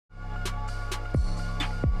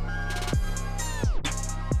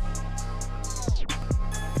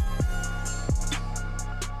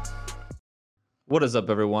What is up,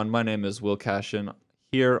 everyone? My name is Will Cashin,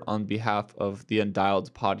 here on behalf of the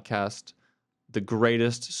Undialed podcast, the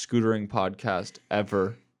greatest scootering podcast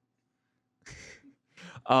ever.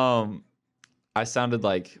 I sounded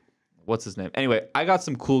like, what's his name? Anyway, I got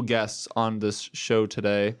some cool guests on this show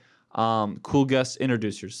today. Cool guests,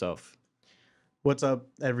 introduce yourself. What's up,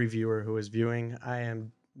 every viewer who is viewing? I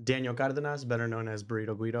am Daniel Cardenas, better known as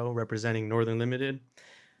Burrito Guido, representing Northern Limited,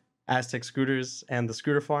 Aztec Scooters, and the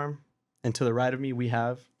Scooter Farm. And to the right of me, we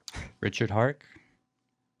have Richard Harck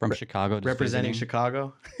from Chicago. representing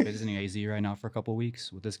Chicago. Visiting AZ right now for a couple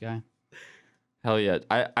weeks with this guy. Hell yeah!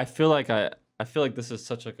 I feel like this is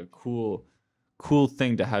such like a cool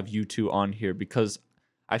thing to have you two on here, because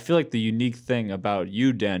I feel like the unique thing about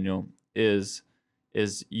you, Daniel, is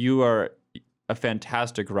you are a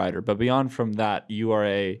fantastic writer, but beyond from that, you are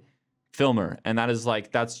a filmer, and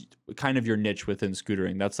that's kind of your niche within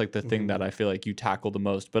scootering. That's like the thing that I feel like you tackle the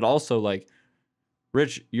most. But also, like,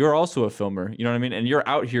 Rich, you're also a filmer, you know what I mean? And you're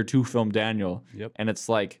out here to film Daniel. Yep. And it's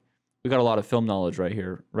like, we got a lot of film knowledge right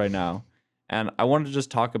here, right now. And I wanted to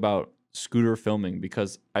just talk about scooter filming,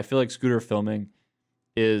 because I feel like scooter filming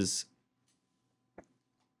is,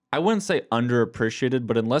 I wouldn't say underappreciated,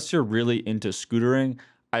 but unless you're really into scootering,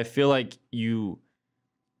 I feel like you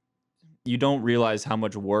don't realize how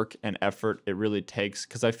much work and effort it really takes.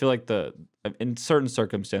 Because I feel like in certain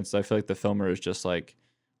circumstances, I feel like the filmer is just like,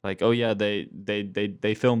 oh yeah,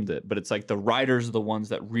 they filmed it, but it's like the writers are the ones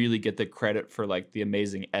that really get the credit for like the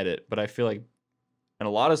amazing edit. But I feel like in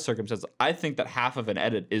a lot of circumstances, I think that half of an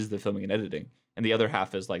edit is the filming and editing, and the other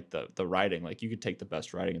half is like the writing. Like, you could take the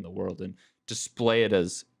best writing in the world and display it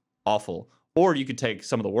as awful, or you could take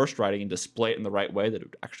some of the worst writing and display it in the right way that it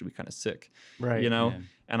would actually be kind of sick, Right. you know? Yeah.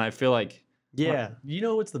 And I feel like, Yeah. You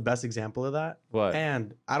know what's the best example of that? what?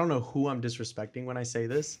 And I don't know who I'm disrespecting when I say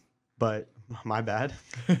this, but my bad.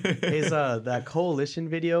 Is that Coalition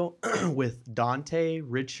video with Dante,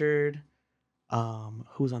 Richard,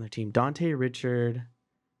 who's on their team? Dante, Richard,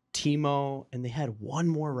 Timo, and they had one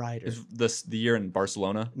more rider. Is the year in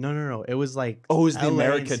Barcelona? No. It was like, Oh, it was the LA and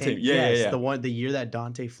America San- team. Yeah, yes, yeah. the year that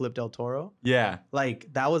Dante flipped El Toro. Yeah. Like,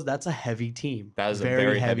 that's a heavy team. That is a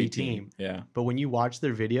very heavy team. Yeah. But when you watch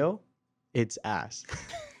their video, it's ass.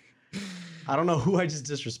 I don't know who I just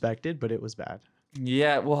disrespected, but it was bad.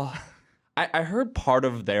 Yeah, well, I heard part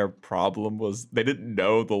of their problem was they didn't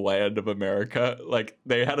know the land of America. Like,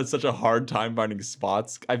 they had such a hard time finding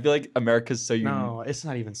spots. I feel like America's so unique. No, it's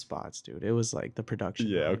not even spots, dude. It was like the production.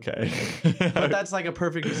 Yeah, line. okay. But that's like a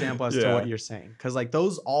perfect example as to Yeah. what you're saying. Because like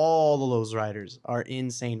all of those riders are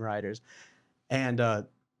insane riders. And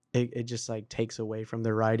it just like takes away from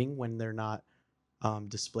their riding when they're not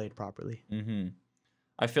displayed properly. Mm-hmm.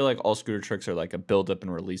 I feel like all scooter tricks are like a buildup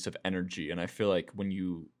and release of energy. And I feel like when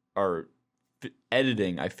you are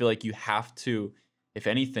editing, I feel like you have to, if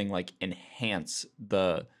anything, like enhance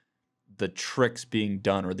the tricks being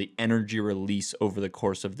done, or the energy release over the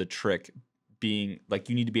course of the trick being like,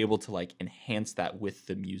 you need to be able to like enhance that with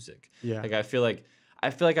the music. Yeah. Like, I feel like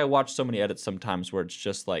I watch so many edits sometimes where it's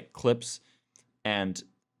just like clips, and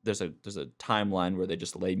there's a timeline where they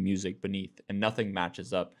just lay music beneath and nothing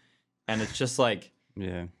matches up, and it's just like,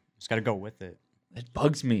 Yeah. Just got to go with it. it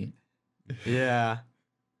bugs me. Yeah.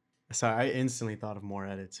 Sorry, I instantly thought of more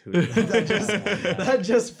edits who that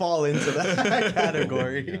just fall into that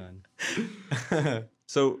category.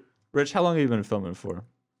 So, Rich, how long have you been filming for?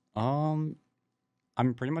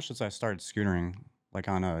 I'm pretty much since I started scootering, like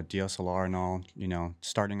on a DSLR and all. You know,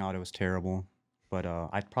 starting out it was terrible, but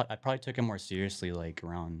I probably took it more seriously like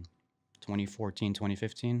around 2014,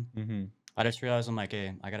 2015. Mm-hmm. I just realized I'm like,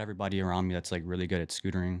 hey, I got everybody around me that's like really good at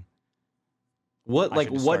scootering. What I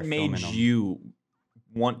should just what start made filming 'em. you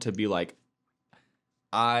want to be like,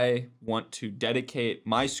 I want to dedicate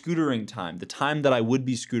my scootering time, the time that I would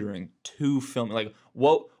be scootering, to filming? Like,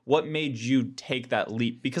 what made you take that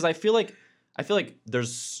leap? Because I feel like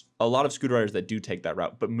there's a lot of scooter riders that do take that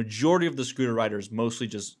route, but majority of the scooter riders mostly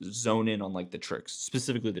just zone in on like the tricks,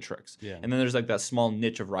 specifically the tricks. Yeah. And then there's like that small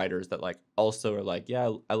niche of riders that like also are like,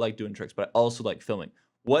 yeah, I like doing tricks, but I also like filming.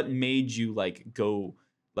 What made you like go,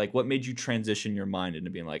 like, what made you transition your mind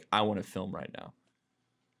into being like, I want to film right now?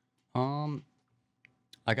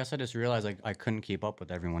 I guess I just realized like I couldn't keep up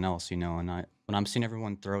with everyone else, you know, and when I'm seeing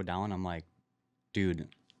everyone throw down, I'm like, dude,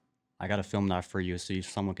 I gotta film that for you so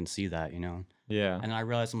someone can see that, you know. Yeah. And I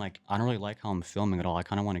realized I'm like, I don't really like how I'm filming at all. I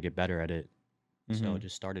kind of want to get better at it. So I Mhm.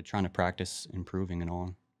 just started trying to practice improving and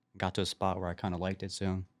all. Got to a spot where I kind of liked it.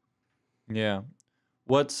 So Yeah.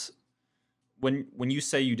 What's when you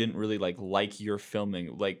say you didn't really like your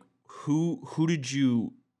filming, like who did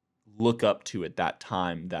you look up to at that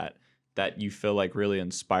time that you feel like really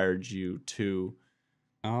inspired you to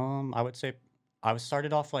I would say I was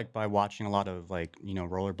started off like by watching a lot of like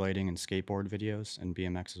rollerblading and skateboard videos and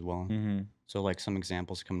BMX as well. Mm-hmm. So like some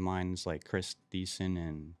examples come to mind is like Chris Thiessen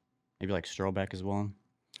and maybe like Strobeck as well.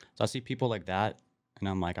 So I see people like that, and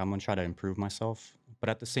I'm like, I'm gonna try to improve myself. But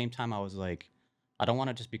at the same time, I was like, I don't want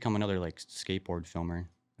to just become another like skateboard filmer.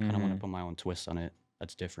 I kind of want to Mm-hmm. put my own twist on it.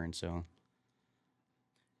 That's different. So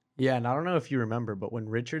Yeah, and I don't know if you remember, but when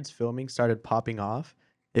Richard's filming started popping off,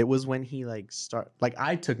 it was when he like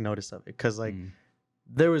I took notice of it because like mm,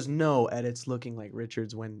 there was no edits looking like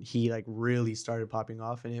Richard's when he like really started popping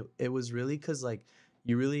off, and it was really because like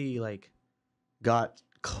you really like got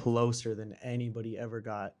closer than anybody ever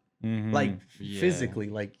got, like yeah, physically,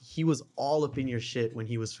 like he was all up in your shit when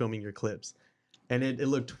he was filming your clips, and it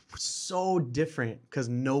looked so different because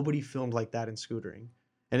nobody filmed like that in scootering,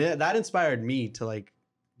 and that inspired me to like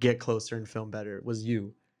get closer and film better. Was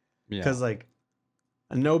you, yeah, because like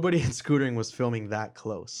nobody in scootering was filming that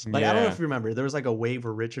close. Like I don't know Yeah. if you remember, there was like a wave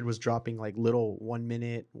where Richard was dropping like little 1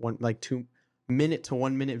 minute, 2 minute to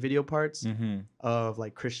 1 minute video parts Mm-hmm. of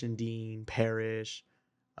like Christian Dean, Parrish,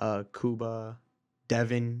 Kuba,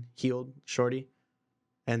 Devin, Healed, Shorty,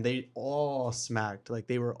 and they all smacked. Like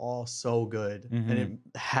they were all so good, and it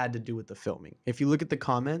had to do with the filming. If you look at the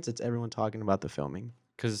comments, it's everyone talking about the filming.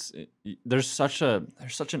 Because there's such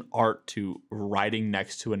an art to riding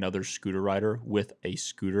next to another scooter rider with a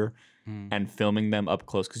scooter mm. and filming them up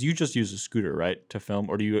close. Because you just use a scooter, right, to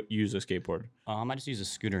film, or do you use a skateboard, I just use a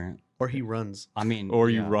scooter. Or he runs. I mean,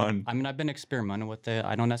 or you yeah. run? I mean, I've been experimenting with it.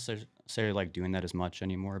 I don't necessarily like doing that as much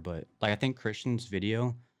anymore, but like I think Christian's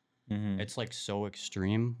video, Mm-hmm. it's like so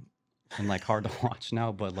extreme and like hard to watch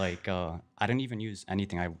now. But like, I didn't even use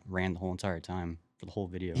anything. I ran the whole entire time for the whole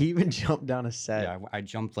video. He even jumped down a set. Yeah, I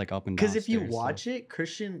jumped like up and down. Because if you watch it,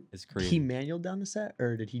 Christian, it's crazy. he manual down the set,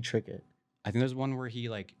 or did he trick it? I think there's one where he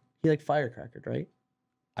like, He like firecrackered, right?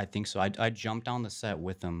 I think so. I jumped down the set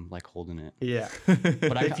with him, like holding it. Yeah.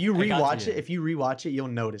 But If you I got to rewatch it, if you rewatch it, you'll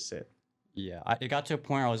notice it. Yeah, it got to a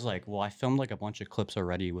point where I was like, well, I filmed like a bunch of clips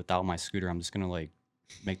already without my scooter. I'm just gonna like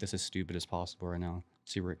make this as stupid as possible right now.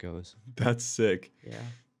 See where it goes. That's sick. Yeah.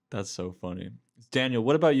 That's so funny. Daniel,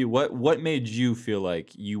 what about you? What made you feel like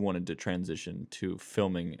you wanted to transition to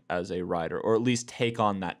filming as a writer, or at least take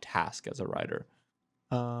on that task as a writer?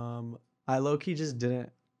 I low-key just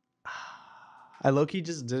didn't. I low-key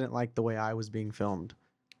just didn't like the way I was being filmed,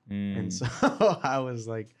 and so I was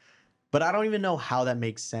like, but I don't even know how that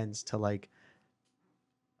makes sense to like.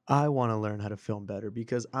 I want to learn how to film better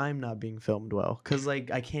because I'm not being filmed well. Cause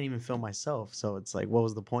like I can't even film myself, so it's like, what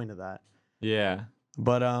was the point of that? Yeah.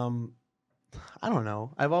 But I don't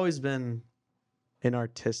know. I've always been an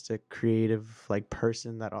artistic, creative like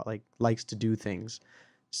person that like likes to do things.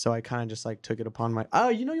 So I kind of just like took it upon my. Oh,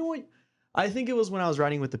 you know what? I think it was when I was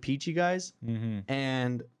riding with the Peachy guys, Mm-hmm.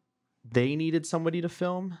 and they needed somebody to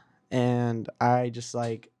film, and I was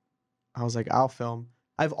like, I'll film.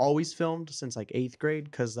 I've always filmed since like 8th grade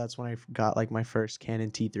because that's when I got like my first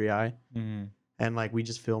Canon T3i. Mm-hmm. And like we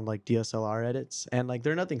just filmed like DSLR edits, and like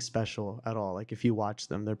they're nothing special at all. Like if you watch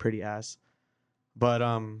them, they're pretty ass. But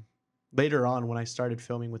later on when I started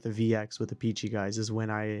filming with the VX with the Peachy guys is when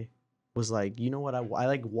I was like, you know what, I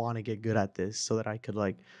like want to get good at this so that I could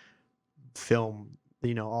like film,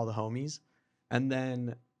 all the homies. And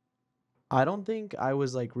then I don't think I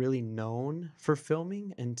was like really known for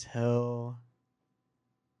filming until,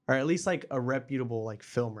 or at least like a reputable like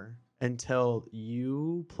filmer, until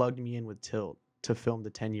you plugged me in with Tilt to film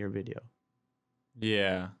the 10-year video.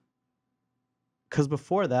 Yeah. Because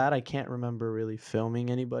before that, I can't remember really filming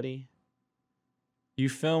anybody. You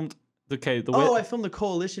filmed the way. Oh, I filmed the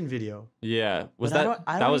Coalition video. Yeah. Was But that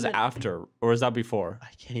I that don't was even- after, or was that before? I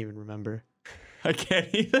can't even remember. I can't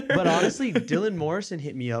either. But honestly, Dylan Morrison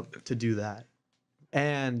hit me up to do that.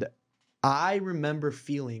 And I remember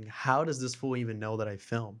feeling, how does this fool even know that I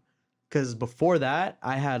film? Because before that,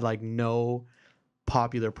 I had like no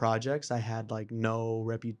popular projects. I had like no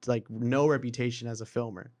reputation as a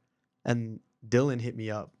filmer. And Dylan hit me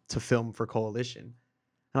up to film for Coalition.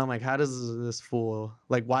 And I'm like, how does this fool,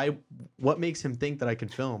 like, what makes him think that I can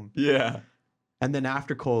film? Yeah. And then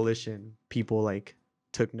after Coalition, people like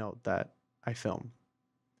took note that I film.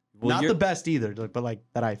 Well, Not the best either, but like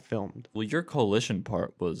that I filmed. Well, your Coalition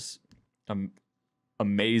part was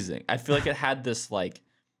amazing. I feel like it had this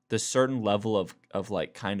certain level of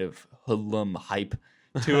like kind of hoodlum hype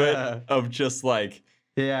to it of just like,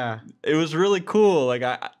 Yeah. it was really cool. Like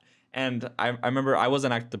I remember I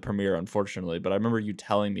wasn't at the premiere, unfortunately, but I remember you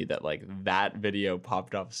telling me that like that video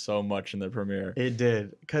popped up so much in the premiere. It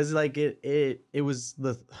did. Cause like it was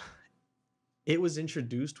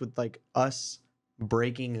introduced with like us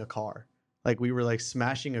breaking a car. Like we were like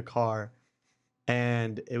smashing a car,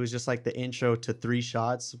 and it was just like the intro to 3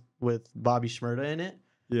 Shots with Bobby Shmurda in it.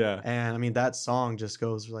 Yeah. And I mean, that song just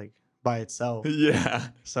goes like by itself. Yeah.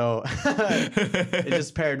 So it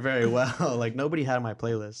just paired very well. Like nobody had my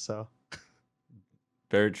playlist, so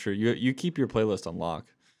Very true. You keep your playlist on lock.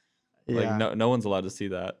 Like yeah. no one's allowed to see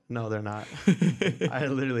that. No, they're not. I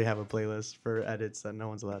literally have a playlist for edits that no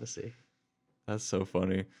one's allowed to see. That's so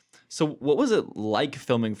funny. So what was it like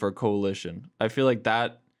filming for Coalition? I feel like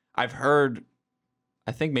that I've heard,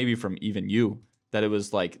 I think maybe from even you, that it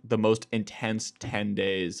was like the most intense 10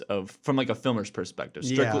 days of, from like a filmer's perspective,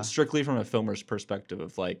 strictly from a filmer's perspective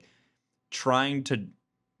of like trying to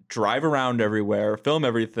drive around everywhere, film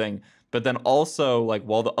everything, but then also like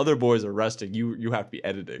while the other boys are resting, you have to be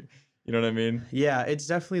editing. You know what I mean? Yeah, it's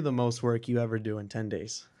definitely the most work you ever do in 10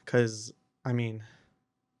 days. Because, I mean,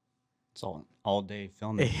 It's all day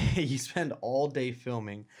filming. you spend all day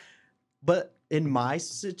filming. But in my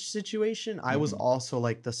situation, I was also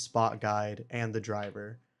like the spot guide and the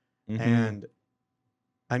driver. And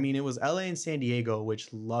I mean, it was LA and San Diego,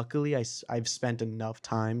 which luckily I've spent enough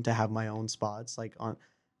time to have my own spots like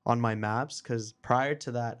on my maps. Because prior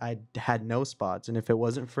to that, I had no spots. And if it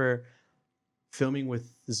wasn't for filming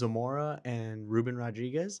with Zamora and Ruben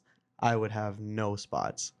Rodriguez, I would have no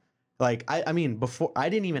spots. Like I mean, before I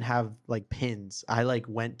didn't even have like pins. I like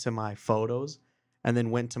went to my photos and then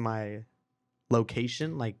went to my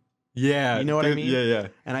location, like, Yeah. you know what I mean? Yeah.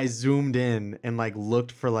 And I zoomed in and like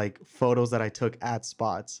looked for like photos that I took at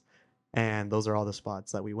spots. And those are all the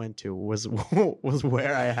spots that we went to was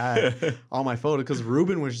where I had all my photos, because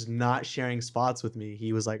Ruben was just not sharing spots with me.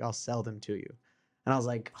 He was like, I'll sell them to you. And I was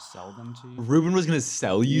like, Sell them to you. Ruben was gonna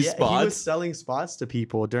sell you yeah, spots. he was selling spots to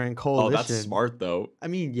people during Oh, Coalition. that's smart though. I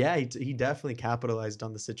mean, yeah, he definitely capitalized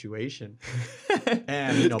on the situation.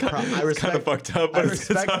 And you know, I respect, kind of fucked up. I But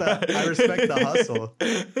respect the hustle.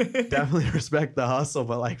 Definitely respect the hustle,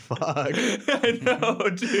 but like, fuck. I know,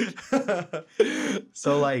 dude.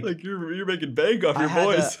 So like you're making bank off your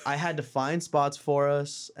boys. I had to find spots for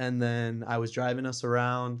us, and then I was driving us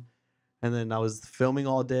around, and then I was filming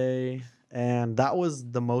all day. And that was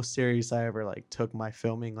the most serious I ever like took my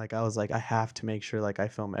filming. Like I was like, I have to make sure like I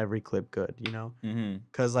film every clip good, you know?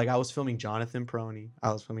 Because like I was filming Jonathan Peroni,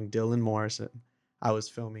 I was filming Dylan Morrison, I was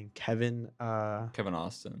filming Kevin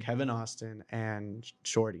Austin and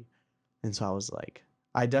Shorty. And so I was like,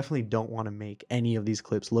 I definitely don't want to make any of these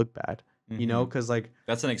clips look bad, you know? Because like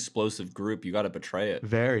that's an explosive group. You got to betray it.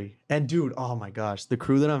 Very. And dude, oh my gosh, the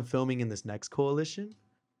crew that I'm filming in this next Coalition,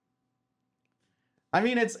 I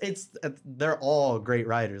mean, it's they're all great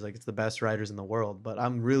riders. Like it's the best riders in the world. But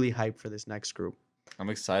I'm really hyped for this next group. I'm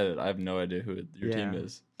excited. I have no idea who your team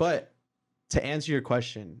is. But to answer your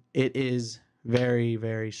question, it is very,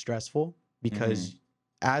 very stressful because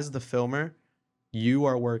as the filmer, you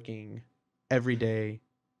are working every day,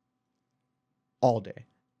 all day.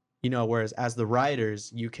 You know, whereas as the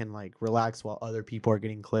riders, you can like relax while other people are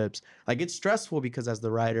getting clips. Like it's stressful because as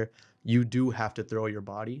the rider, you do have to throw your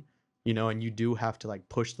body. You know, and you do have to like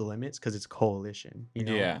push the limits because it's Coalition, you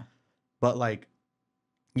know? Yeah. But like,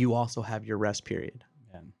 you also have your rest period.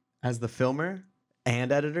 Yeah. As the filmer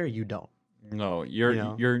and editor, you don't. No,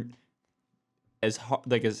 you're as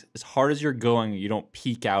hard as you're going, you don't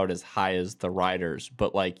peak out as high as the riders,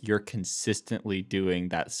 but like you're consistently doing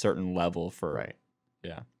that certain level for Right.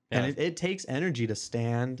 Yeah. And it takes energy to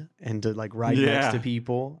stand and to like ride next to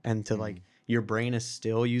people, and to like your brain is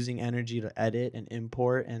still using energy to edit and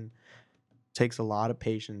import, and takes a lot of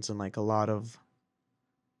patience and like a lot of,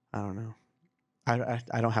 I don't know,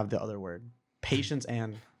 I don't have the other word, patience,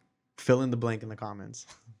 and fill in the blank in the comments.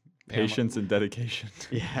 Patience and dedication.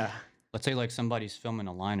 Yeah. Let's say like somebody's filming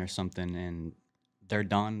a line or something and they're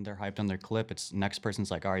done, they're hyped on their clip. It's next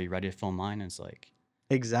person's like, are you ready to film mine? And it's like,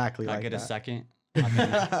 Exactly. can I like get a that. second?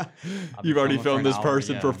 You've already filmed this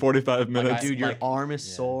person for 45 minutes. Dude, your like- arm is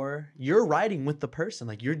sore. You're riding with the person.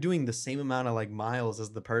 Like you're doing the same amount of like miles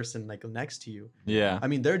as the person like next to you. Yeah. I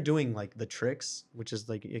mean, they're doing like the tricks, which is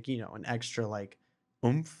like you know, an extra like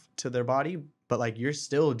oomph to their body, but like you're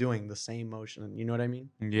still doing the same motion. You know what I mean?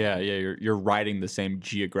 Yeah. You're riding the same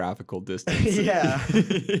geographical distance. Yeah.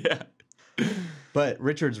 Yeah. But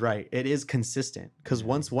Richard's right. It is consistent because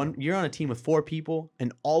once you're on a team of 4 people,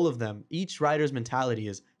 and all of them, each rider's mentality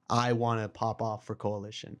is, I want to pop off for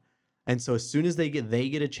Coalition. And so as soon as they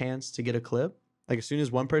get a chance to get a clip, like as soon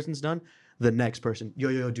as one person's done, the next person,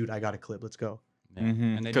 yo, dude, I got a clip. Let's go. Yeah.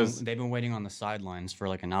 And they've been waiting on the sidelines for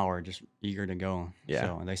like an hour, just eager to go. Yeah.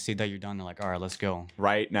 So they see that you're done. They're like, all right, let's go.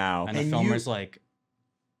 Right now. And the filmer's like,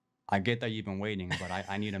 I get that you've been waiting, but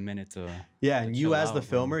I need a minute to. Yeah, to and chill you as out, the bro.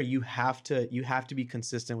 filmer, you have to be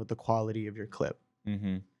consistent with the quality of your clip.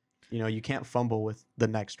 Mm-hmm. You know, you can't fumble with the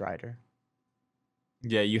next rider.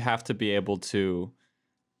 Yeah, you have to be able to,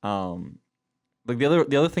 like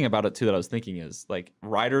the other thing about it too that I was thinking is like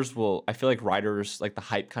riders will. I feel like riders like the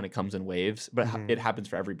hype kind of comes in waves, but it happens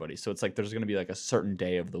for everybody. So it's like there's gonna be like a certain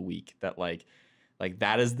day of the week that like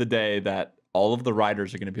that is the day that all of the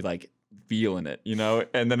riders are gonna be like feeling it, you know.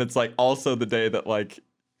 And then it's like also the day that like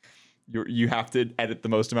you have to edit the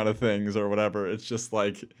most amount of things or whatever. It's just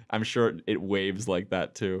like I'm sure it waves like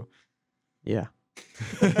that too. Yeah.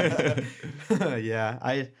 You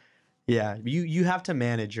have to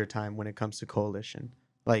manage your time when it comes to coalition.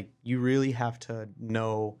 Like you really have to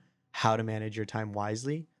know how to manage your time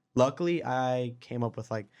wisely. Luckily, I came up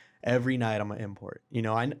with like every night I'm gonna import. You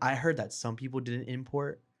know, I heard that some people didn't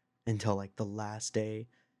import until like the last day,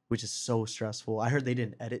 which is so stressful. I heard they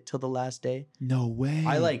didn't edit till the last day. No way.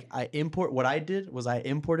 What I did was I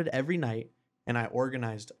imported every night and I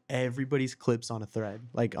organized everybody's clips on a thread,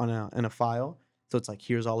 like in a file. So it's like,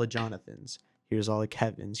 here's all the Jonathans, here's all the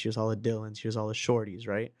Kevins, here's all the Dylans, here's all the Shorties,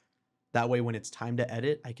 right? That way, when it's time to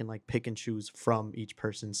edit, I can like pick and choose from each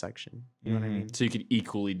person's section. You know what I mean? So you could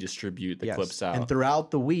equally distribute the clips out. And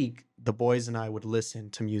throughout the week, the boys and I would listen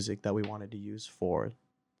to music that we wanted to use for.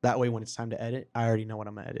 That way, when it's time to edit, I already know what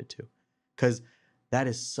I'm gonna edit to, because that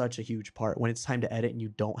is such a huge part. When it's time to edit and you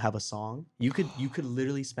don't have a song, you could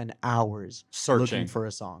literally spend hours searching looking for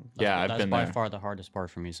a song. Yeah, That's I've been by there. far the hardest part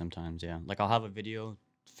for me sometimes. Yeah, like I'll have a video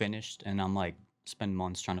finished and I'm like spend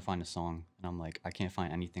months trying to find a song, and I'm like I can't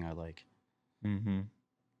find anything I like. Mm-hmm.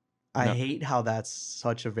 I hate how that's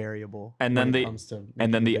such a variable. And then when it comes to the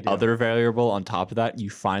making a video. other variable on top of that, you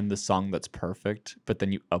find the song that's perfect, but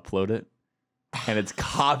then you upload it, and it's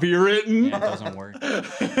copywritten. Yeah, it doesn't work.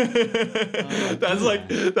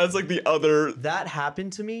 That's like the other. That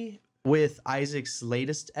happened to me with Isaac's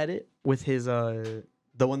latest edit with his the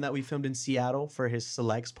one that we filmed in Seattle for his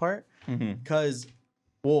selects part. Because,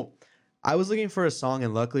 well, I was looking for a song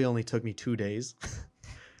and luckily it only took me 2 days.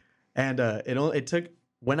 And it took,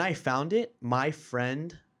 when I found it, my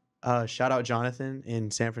friend, shout out Jonathan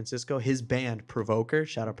in San Francisco, his band Provoker,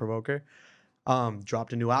 shout out Provoker,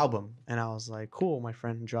 dropped a new album. And I was like, cool, my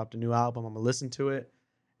friend dropped a new album, I'm gonna listen to it.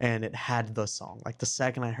 And it had the song. Like the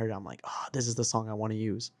second I heard it, I'm like, oh, this is the song I want to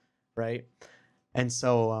use, right? And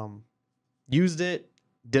so used it,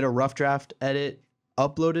 did a rough draft edit,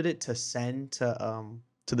 uploaded it to send to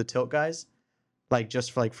the Tilt guys, like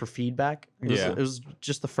just for feedback. It was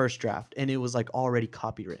just the first draft, and it was like already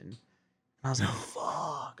copywritten. And I was like,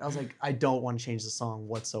 fuck. I was like, I don't want to change the song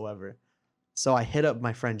whatsoever. So I hit up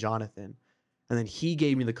my friend Jonathan, and then he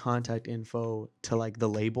gave me the contact info to like the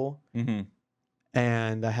label.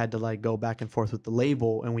 And I had to like go back and forth with the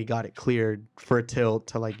label, and we got it cleared for a Tilt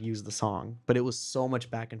to like use the song. But it was so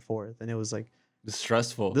much back and forth, and it was like It's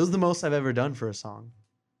stressful. this was the most I've ever done for a song.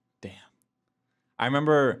 Damn. I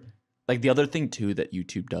remember, like, the other thing too that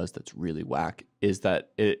YouTube does that's really whack is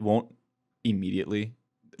that it won't immediately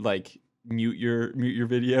like mute your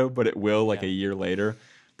video, but it will like a year later.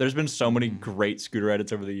 There's been so many great scooter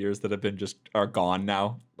edits over the years that have been are gone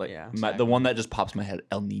now. Like the one that just pops in my head,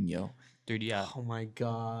 El Nino. Dude, yeah. Oh my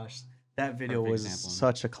gosh, that video Perfect was example.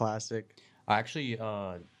 such a classic. I actually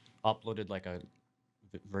uploaded like a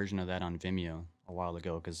version of that on Vimeo a while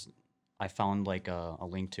ago because I found like a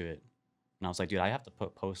link to it, and I was like, dude, I have to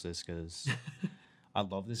post this because I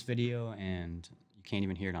love this video, and you can't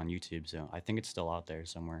even hear it on YouTube. So I think it's still out there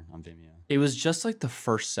somewhere on Vimeo. It was just like the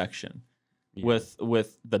first section with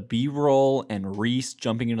the B-roll and Reese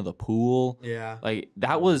jumping into the pool. Yeah, Like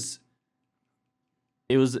that was.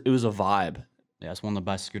 It was a vibe. Yeah, it's one of the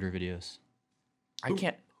best scooter videos. I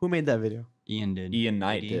can't. who made that video? Ian did. Ian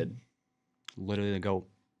Knight did. Literally the GOAT.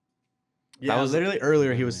 Yeah, That was literally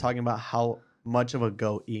earlier. He was literally. talking about how much of a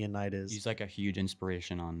goat Ian Knight is. He's like a huge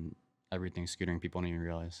inspiration on everything scootering. People don't even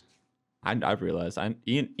realize. I realized.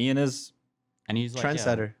 Ian is. And he's like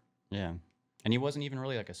Trendsetter. Yeah. And he wasn't even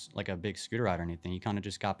really like a big scooter rider or anything. He kind of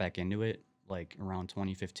just got back into it like around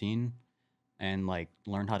 2015 and like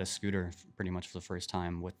learned how to scooter pretty much for the first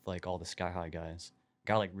time with like all the Sky High guys.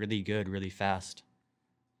 Got like really good, really fast.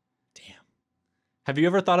 Damn. Have you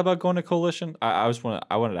ever thought about going to Coalition? I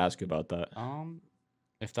wanted to ask you about that.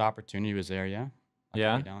 If the opportunity was there, yeah.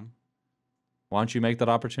 Yeah? I'd be down. Why don't you make that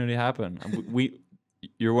opportunity happen?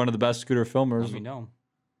 You're one of the best scooter filmers. Let me know.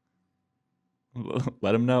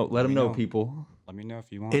 Let him know. Let him me know, know. people. Let me know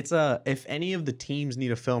if you want. It's if any of the teams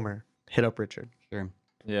need a filmer, hit up Richard. Sure.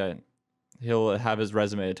 Yeah, he'll have his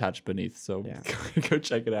resume attached beneath, so Yeah. go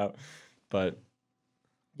check it out. But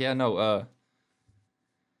yeah, no.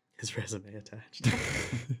 his resume attached.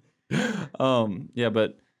 Yeah,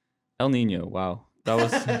 but El Nino, wow. That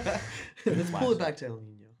was Let's pull it back to El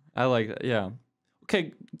Nino. I like that. Yeah.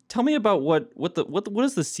 Okay, tell me about what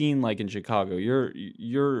is the scene like in Chicago?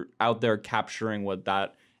 You're out there capturing what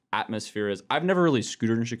that atmosphere is. I've never really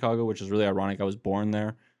scootered in Chicago, which is really ironic. I was born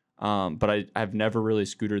there. But I've never really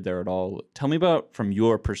scootered there at all. Tell me about, from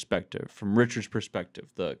your perspective, from Richard's perspective,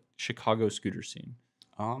 the Chicago scooter scene.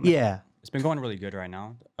 Yeah. It's been going really good right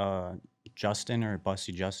now. Justin, or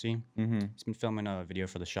Busty Justy, Mm-hmm. he's been filming a video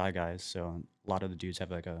for the Shy Guys, so a lot of the dudes have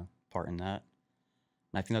like a part in that.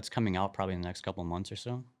 And I think that's coming out probably in the next couple of months or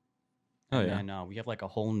so. Oh, And yeah. then we have like a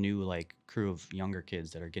whole new like crew of younger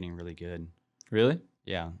kids that are getting really good. Really?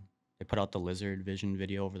 Yeah. They put out the Lizard Vision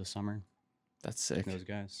video over the summer. That's sick. Those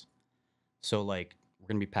guys. So like we're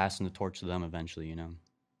gonna be passing the torch to them eventually, you know.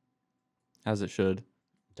 As it should.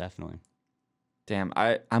 Definitely. Damn,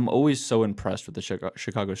 I'm always so impressed with the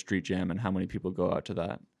Chicago Street Jam and how many people go out to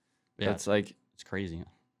that. Yeah, That's like it's crazy. I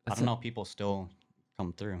that's don't know how people still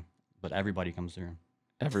come through, but everybody comes through.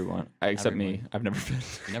 everyone, except me. Everybody. I've never been.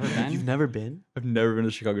 You never been? You've never been? I've never been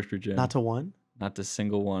to Chicago Street Jam. Not to one? Not to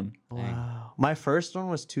single one. Dang. Wow. My first one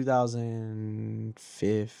was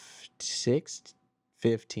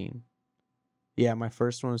 2015. Yeah, my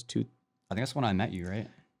first one was I think that's when I met you, right?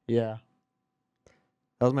 Yeah.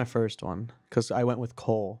 That was my first one because I went with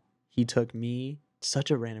Cole. He took me,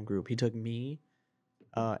 such a random group. He took me,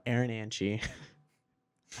 Aaron Anchi.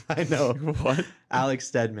 I know. What? Alex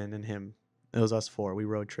Stedman and him. It was us four. We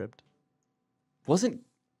road tripped. Wasn't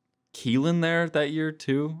Keelan there that year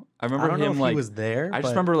too? I remember I don't know him if like he was there. I just but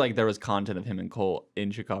remember like there was content of him and Cole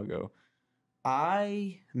in Chicago.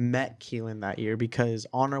 I met Keelan that year because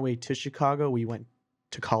on our way to Chicago, we went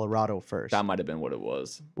to Colorado first. That might have been what it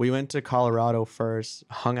was. We went to Colorado first,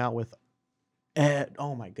 hung out with Ed.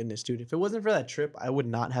 Oh my goodness, dude. If it wasn't for that trip, I would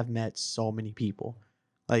not have met so many people.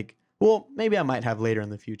 Like, well, maybe I might have later in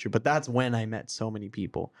the future, but that's when I met so many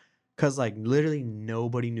people. Cause like literally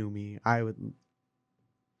nobody knew me. I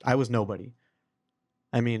was nobody.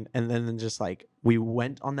 I mean, and then just like we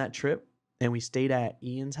went on that trip and we stayed at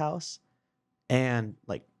Ian's house and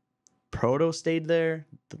like Proto stayed there,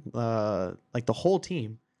 like the whole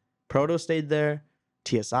team. Proto stayed there,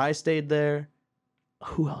 TSI stayed there.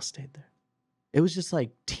 Who else stayed there? It was just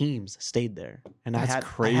like teams stayed there, and That's I had to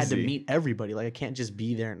crazy. meet everybody. Like I can't just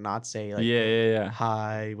be there and not say like, yeah.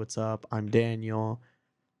 "Hi, what's up? I'm Daniel."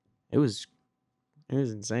 It was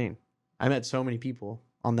insane. I met so many people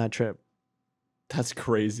on that trip. That's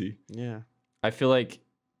crazy. Yeah. I feel like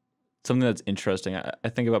something that's interesting. I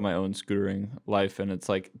think about my own scootering life, and it's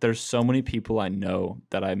like there's so many people I know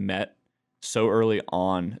that I met so early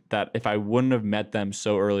on that if I wouldn't have met them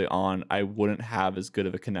so early on, I wouldn't have as good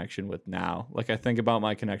of a connection with now. Like I think about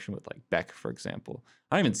my connection with like Beck, for example.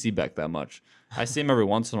 I don't even see Beck that much. I see him every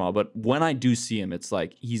once in a while, but when I do see him, it's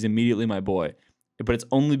like he's immediately my boy. But it's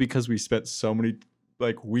only because we spent so many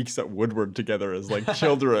like weeks at Woodward together as like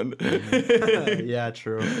children. Yeah,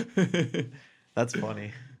 true. That's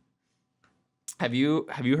funny. Have you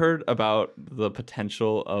heard about the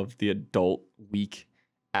potential of the adult week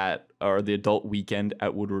or the adult weekend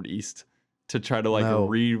at Woodward East to try to like No.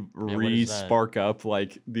 what is that? spark up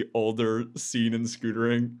like the older scene in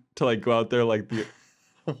scootering to like go out there like the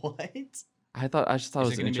What? I just thought it Is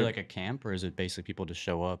was it gonna be like a camp, or is it basically people just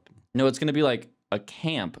show up? no, it's gonna be like a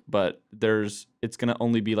camp, but it's gonna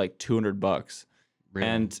only be like $200. Really?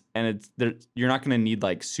 And it's there. You're not going to need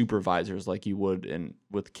like supervisors like you would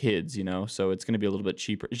with kids, you know. So it's going to be a little bit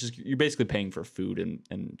cheaper. It's just you're basically paying for food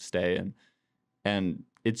and stay and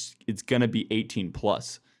it's going to be 18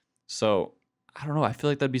 plus. So I don't know. I feel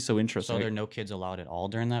like that'd be so interesting. So there are no kids allowed at all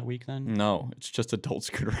during that week then? No, it's just adult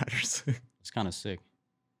scooter riders. It's kind of sick.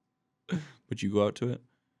 Would you go out to it?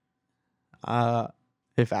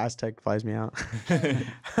 If Aztec flies me out,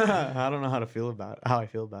 I don't know how I feel about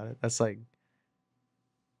it. That's like,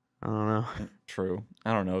 I don't know. True.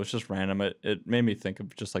 I don't know. It's just random. It made me think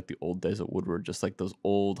of just like the old days at Woodward, just like those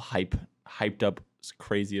old hyped up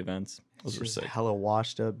crazy events. Those were Just sick. hella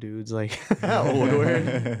washed up dudes like at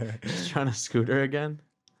Woodward, just trying to scooter again.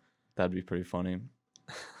 That'd be pretty funny.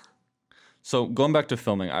 So going back to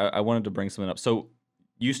filming, I wanted to bring something up. So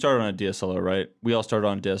you started on a DSLR, right? We all started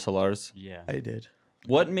on DSLRs. Yeah. I did.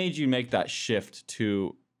 What made you make that shift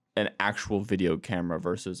to an actual video camera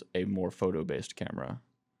versus a more photo-based camera?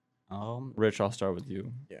 Rich, I'll start with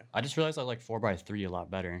you. I just realized I like 4x3 a lot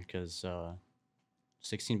better because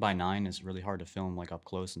 16:9 is really hard to film like up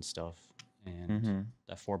close and stuff, and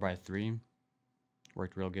that 4x3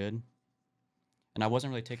 worked real good. And I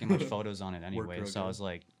wasn't really taking much photos on it anyway, real so I good. was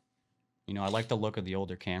like, You know, I like the look of the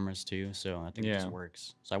older cameras too, so I think it just Yeah.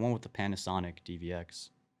 works. So I went with the Panasonic DVX.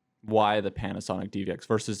 Why the Panasonic DVX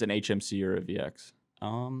versus an HMC or a VX?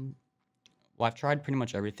 Well, I've tried pretty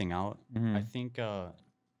much everything out. Mhm. I think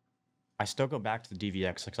I still go back to the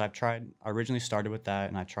DVX because I originally started with that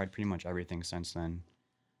and I tried pretty much everything since then.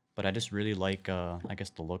 But I just really like, I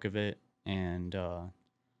guess, the look of it. And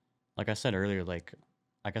like I said earlier, like,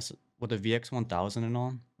 I guess with the VX 1000 and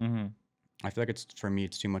all, Mm-hmm. I feel like for me,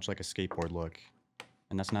 it's too much like a skateboard look.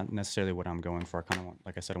 And that's not necessarily what I'm going for. I kind of want,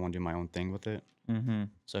 like I said, I want to do my own thing with it. Mm-hmm.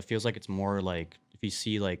 So it feels like it's more like, if you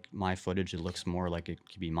see like my footage, it looks more like it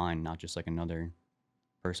could be mine, not just like another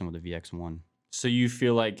person with a VX1. So you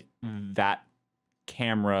feel like that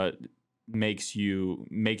camera makes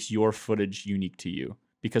your footage unique to you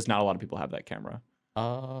because not a lot of people have that camera.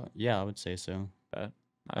 Yeah, I would say so. Bet.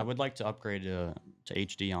 I would like to upgrade to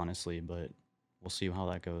HD, honestly, but we'll see how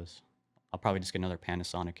that goes. I'll probably just get another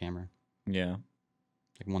Panasonic camera, Yeah.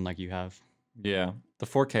 like one like you have. Yeah. The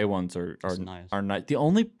 4K ones are nice. are nice. The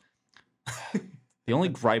only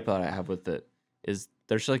gripe that I have with it is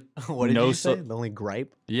there's like What did no you say? The only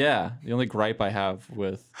gripe? yeah, the only gripe I have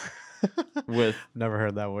with Never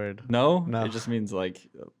heard that word. no, No. it just means like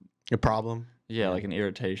Your problem? yeah, like an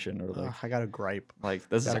irritation or like Ugh, I got a gripe.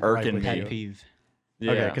 this is got a gripe irking with me. you. Pet peeve.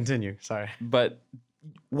 Yeah. Okay, continue. Sorry. But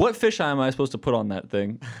what fisheye am I supposed to put on that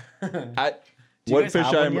thing? Do you guys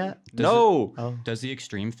have one yet? No. Oh, Does the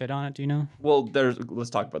Extreme fit on it? Do you know? Well, let's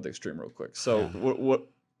talk about the Extreme real quick. So, what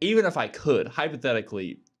even if I could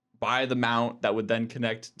hypothetically buy the mount that would then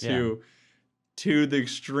connect to the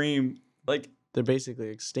Extreme, like they're basically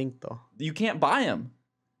extinct though. you can't buy them.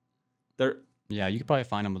 They're Yeah, you could probably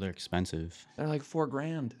find them, but they're expensive. like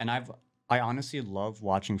 $4,000. And I honestly love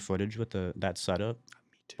watching footage with that setup. Me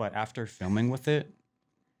too. But after filming with it,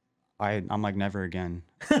 I'm like never again.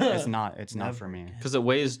 It's not for me. Because it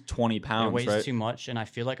weighs 20 pounds, It weighs right? too much, and I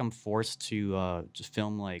feel like I'm forced to just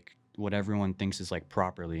film like what everyone thinks is like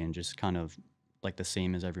properly and just kind of like the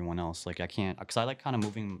same as everyone else. Like I can't, because I like kind of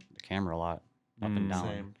moving the camera a lot up and down.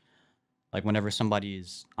 Same. Like whenever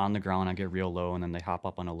somebody's on the ground, I get real low, and then they hop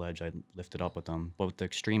up on a ledge, I lift it up with them. But with the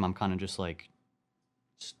Extreme, I'm kind of just like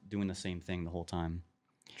doing the same thing the whole time.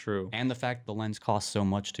 True. And the fact the lens costs so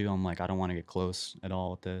much too, I'm like, I don't want to get close at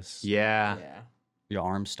all with this. Yeah. Your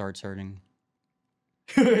arm starts hurting.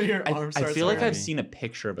 Your I, arm I starts feel like I've hurting. seen a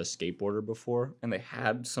picture of a skateboarder before, and they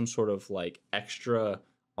had some sort of like extra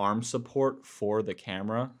arm support for the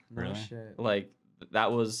camera. No Really? shit. Like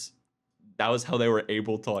that was how they were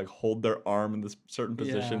able to like hold their arm in this certain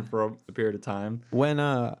position Yeah. for a period of time. When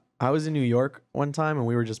I was in New York one time and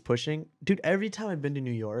we were just pushing, dude, every time I've been to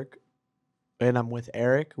New York and I'm with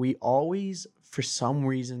Eric, we always for some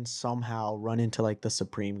reason somehow run into like the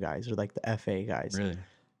Supreme guys or like the FA guys. Really?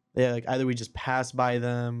 Yeah, like either we just pass by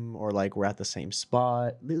them or like we're at the same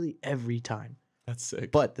spot literally every time. That's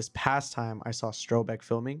sick. But this past time I saw Strobeck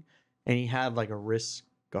filming and he had like a wrist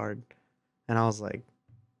guard and I was like,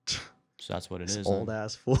 So that's what it this is. old huh?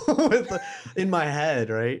 ass fool with in my head,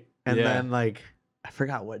 right? And Yeah. then like I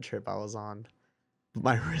forgot what trip I was on. But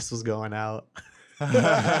my wrist was going out.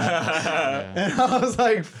 Yeah. And I was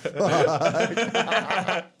like,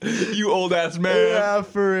 fuck. You old ass man. Yeah,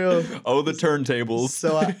 for real. Oh, the turntables.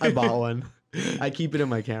 So I bought one. I keep it in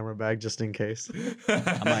my camera bag just in case.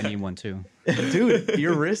 I might need one too. Dude,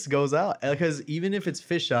 your wrist goes out. Because even if it's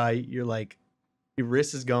fisheye, you're like, your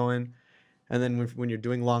wrist is going. And then when you're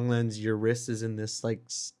doing long lens, your wrist is in this like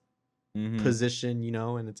Mhm. position, you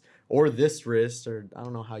know, and it's, or this wrist, or I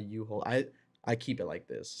don't know how you hold. I keep it like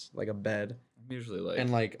this, like a bed. I'm usually like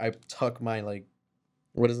And like I tuck my like,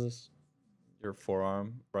 what is this? your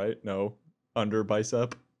forearm, right? No, under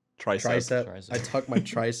bicep, tricep. Tricep. I tuck my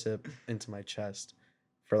tricep into my chest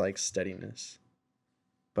for like steadiness.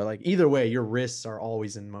 But like either way, your wrists are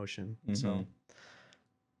always in motion. So Mhm.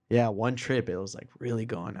 yeah, one trip it was like really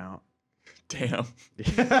going out. Damn.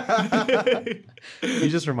 You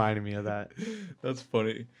just reminded me of that. That's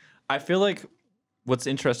funny. I feel like what's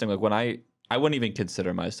interesting, like when I wouldn't even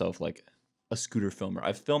consider myself like a scooter filmer.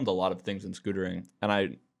 I've filmed a lot of things in scootering,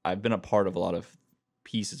 and I've been a part of a lot of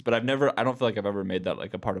pieces, but I don't feel like I've ever made that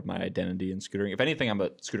like a part of my identity in scootering. If anything, I'm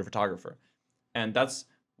a scooter photographer, and that's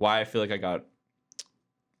why I feel like I got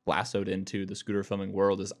lassoed into the scooter filming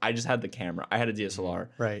world. Is I just had the camera, I had a DSLR,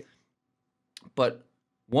 Right. but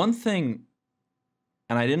one thing.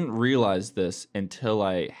 And I didn't realize this until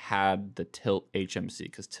I had the Tilt HMC,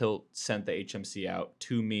 because Tilt sent the HMC out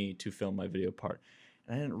to me to film my video part.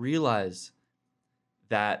 And I didn't realize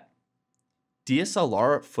that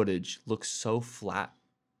DSLR footage looks so flat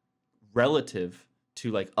relative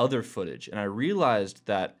to like other footage. And I realized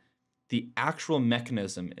that the actual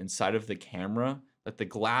mechanism inside of the camera, like the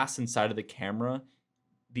glass inside of the camera,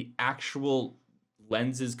 the actual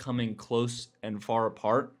lenses coming close and far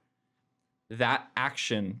apart, that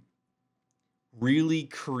action really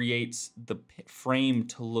creates the frame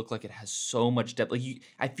to look like it has so much depth. Like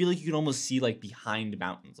I feel like you can almost see like behind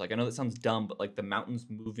mountains. Like I know that sounds dumb, but like the mountains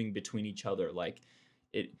moving between each other, like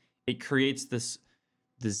it creates this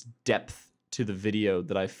depth to the video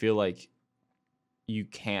that I feel like you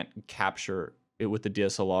can't capture it with the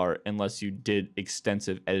DSLR unless you did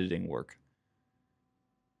extensive editing work.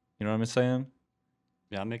 You know what I'm saying?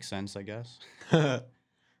 Yeah, it makes sense, I guess.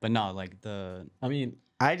 But no, like I mean,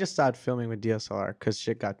 I just started filming with DSLR because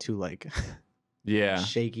shit got too like Yeah.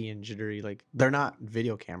 shaky and jittery. Like they're not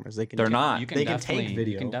video cameras. They can They're not. you can They can definitely take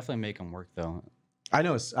video. You can definitely make them work though. I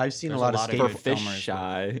know. I've seen There's a lot a of lot of For skate. good fish filmers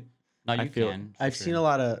shy. No, I you feel- can. for I've seen sure. a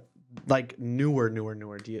lot of like newer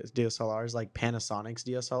DSLRs, like Panasonic's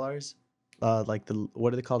DSLRs. Like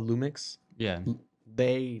what are they called? Lumix. Yeah.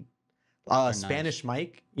 They nice. Spanish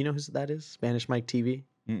Mike. You know who that is? Spanish Mike TV.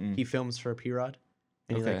 Mm-mm. He films for P-Rod,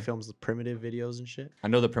 and he Okay. like films the primitive videos and shit. I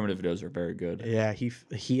know the primitive videos are very good. Yeah, he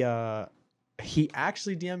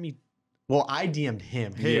actually DM'd me. Well, I DM'd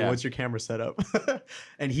him. Hey, Yeah. what's your camera setup?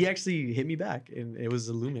 And he actually hit me back, and it was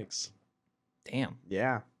a Lumix. Damn.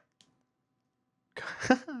 Yeah.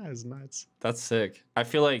 It's nuts. That's sick. I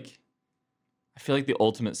feel like the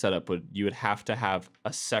ultimate setup you would have to have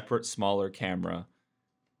a separate smaller camera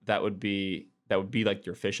that would be like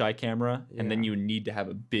your fisheye camera, and then Yeah. you would need to have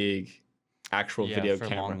a big actual Yeah, video for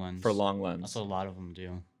camera long lens. for long lens. That's what a lot of them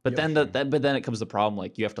do. But Yeah, then sure. but then it comes the problem,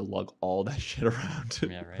 like you have to lug all that shit around.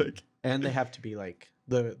 Yeah, right. Like, And they have to be like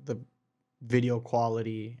the video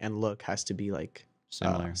quality and look has to be like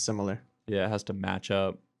Similar. similar. yeah, it has to match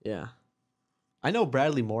up. Yeah. I know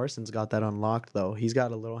Bradley Morrison's got that unlocked though. He's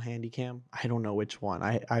got a little handy cam. I don't know which one.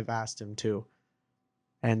 I've asked him too.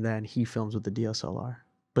 And then he films with the DSLR.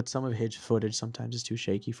 But some of his footage sometimes is too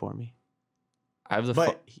shaky for me. I have the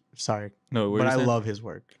But sorry, no, what but were you I saying? love his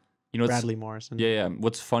work. you know what's- Bradley Morrison. Yeah.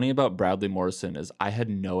 What's funny about Bradley Morrison is I had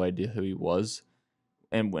no idea who he was,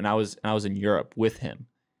 and when I was in Europe with him,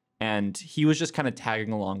 and he was just kind of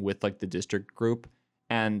tagging along with like the district group,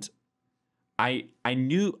 and I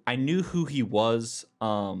knew who he was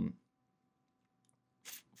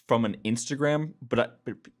from an Instagram, but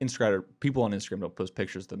Instagram people on Instagram don't post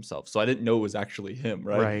pictures themselves, so I didn't know it was actually him,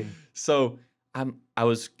 right? Right. So I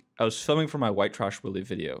was filming for my White Trash Willie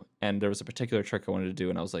video, and there was a particular trick I wanted to do,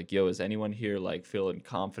 and I was like, "Yo, is anyone here like feeling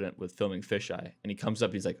confident with filming fisheye?" And he comes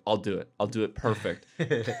up, he's like, "I'll do it perfect."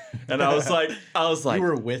 And I was like, you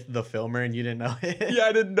were with the filmer and you didn't know it. "Yeah,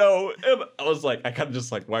 I didn't know." And I was like, I kind of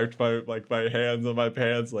just like wiped my hands on my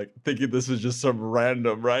pants, like thinking this was just some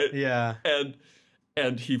random, right? Yeah.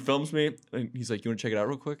 And he films me, and he's like, "You want to check it out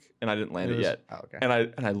real quick?" And I didn't land it was- yet. Oh, okay. And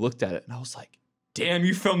I looked at it, and I was like, "Damn,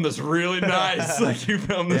 you filmed this really nice. Like you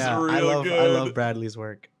filmed this real good." I love Bradley's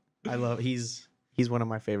work. He's one of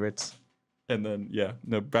my favorites. And then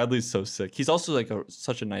Bradley's so sick. He's also like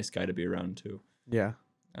such a nice guy to be around too. Yeah.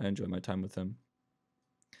 I enjoy my time with him.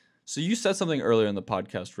 So you said something earlier in the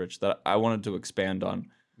podcast, Rich, that I wanted to expand on.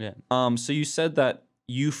 Yeah. So you said that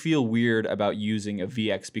you feel weird about using a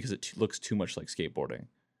VX because it looks too much like skateboarding.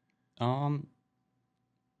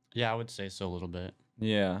 Yeah, I would say so a little bit.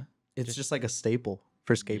 Yeah. It's just like a staple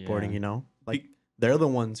for skateboarding, Yeah. you know? Like they're the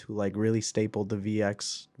ones who like really stapled the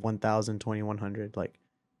VX 1000, 2100 like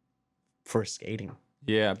for skating.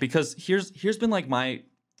 Yeah, because here's been like I'm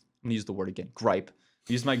gonna use the word again, gripe.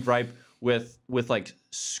 Use my gripe with like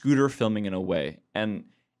scooter filming in a way. And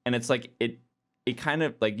it's like it kind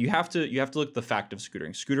of like you have to look at the fact of scootering.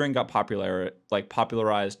 Scootering got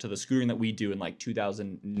popularized to the scootering that we do in like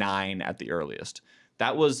 2009 at the earliest.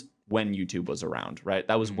 That was when YouTube was around, right?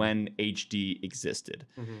 That was when HD existed.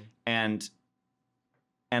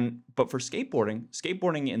 But for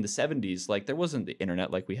skateboarding in the 70s, like there wasn't the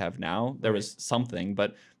internet like we have now. There was something,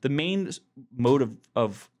 but the main mode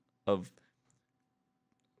of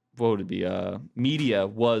what would it be? Media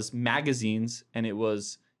was magazines, and it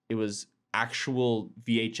was actual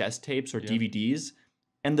VHS tapes or DVDs.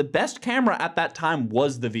 And the best camera at that time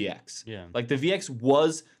was the VX. Yeah. Like the VX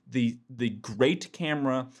was the great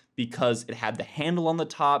camera because it had the handle on the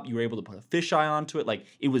top. You were able to put a fisheye onto it. Like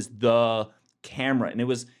it was the camera, and it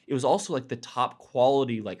was also like the top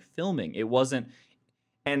quality like filming. It wasn't,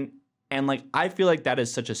 and like I feel like that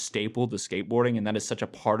is such a staple to skateboarding, and that is such a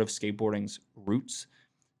part of skateboarding's roots,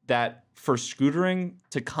 that for scootering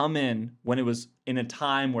to come in when it was in a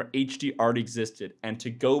time where HD already existed and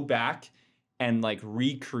to go back and like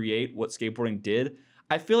recreate what skateboarding did,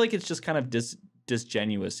 I feel like it's just kind of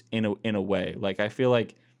disingenuous in a way. Like I feel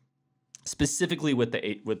like specifically with the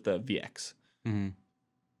VX. Mm-hmm.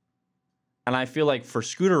 And I feel like for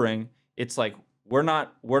scootering, it's like we're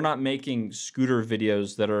not making scooter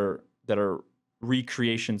videos that are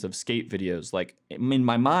recreations of skate videos. Like in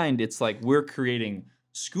my mind, it's like we're creating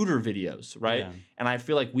scooter videos, right? Yeah. And I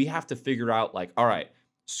feel like we have to figure out like, all right,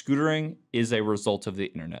 scootering is a result of the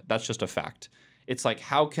internet. That's just a fact. It's like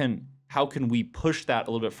how can we push that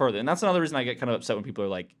a little bit further? And that's another reason I get kind of upset when people are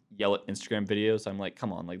like yell at Instagram videos. I'm like,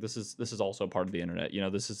 come on, like this is also part of the internet. You know,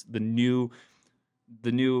 this is the new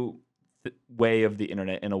way of the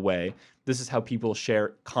internet in a way. This is how people share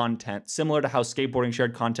content, similar to how skateboarding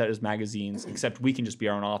shared content as magazines, except we can just be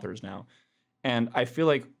our own authors now. And I feel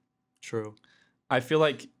like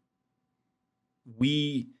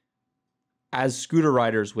we as scooter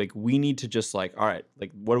riders, like we need to just like, all right,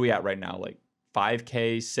 like what are we at right now? Like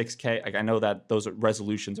 5K, 6K. Like I know that those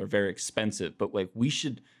resolutions are very expensive, but like we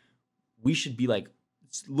should be like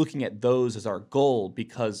looking at those as our goal,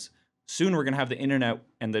 because soon we're going to have the internet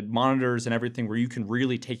and the monitors and everything where you can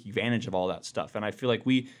really take advantage of all that stuff. And I feel like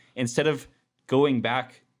we, instead of going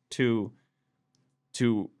back to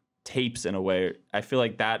tapes in a way, I feel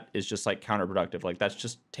like that is just like counterproductive. Like that's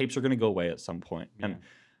just, tapes are going to go away at some point. Yeah. And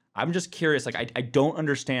I'm just curious, like I don't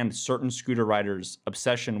understand certain scooter riders'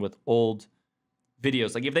 obsession with old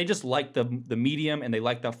videos. Like if they just like the medium and they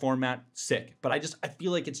like that format, sick. But I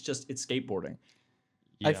feel like it's skateboarding.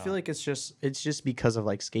 Yeah. I feel like it's just because of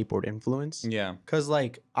like skateboard influence. Yeah. Cause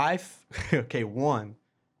like one,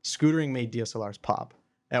 scootering made DSLRs pop.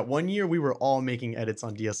 At 1 year, we were all making edits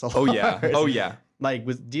on DSLRs. Oh yeah. Oh yeah. Like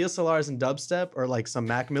with DSLRs and dubstep or like some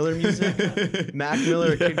Mac Miller music, Mac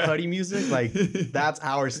Miller Kid Cudi music, like that's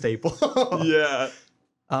our staple. Yeah.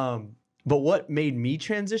 But what made me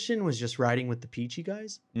transition was just riding with the Peachy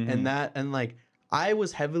guys, and like I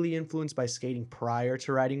was heavily influenced by skating prior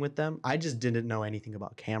to riding with them. I just didn't know anything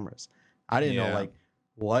about cameras. I didn't know like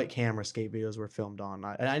what camera skate videos were filmed on.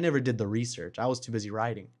 I never did the research. I was too busy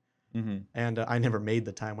riding, and I never made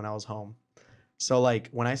the time when I was home. So like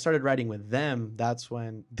when I started riding with them, that's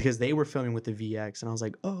when, because they were filming with the VX, and I was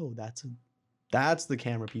like, oh, that's the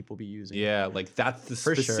camera people be using. Yeah, like that's the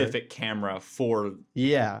specific camera for.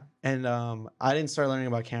 Yeah, and I didn't start learning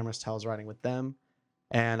about cameras till I was riding with them.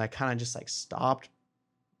 And I kind of just like stopped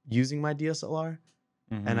using my DSLR,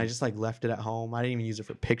 and I just like left it at home. I didn't even use it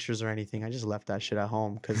for pictures or anything. I just left that shit at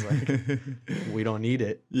home because like we don't need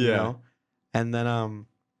it, you know? And then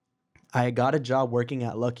I got a job working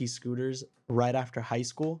at Lucky Scooters right after high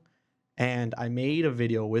school, and I made a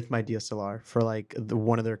video with my DSLR for like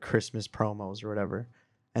one of their Christmas promos or whatever.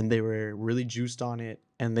 And they were really juiced on it,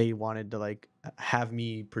 and they wanted to like have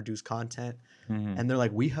me produce content. And they're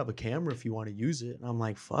like, we have a camera if you want to use it. And I'm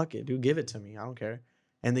like, fuck it, dude, give it to me. I don't care.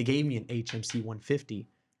 And they gave me an HMC 150.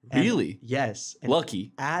 Really? Yes. And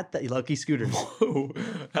Lucky. At the Lucky Scooters. Whoa.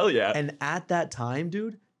 Hell yeah. And at that time,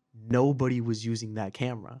 dude, nobody was using that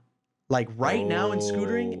camera. Like right now in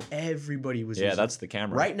scootering, everybody was using it. Yeah, that's the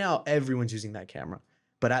camera. Right now, everyone's using that camera.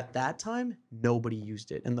 But at that time, nobody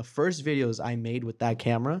used it. And the first videos I made with that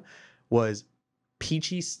camera was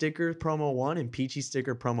Peachy Sticker Promo 1 and Peachy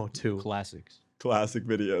Sticker Promo 2. Classic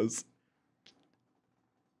videos.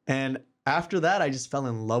 And after that, I just fell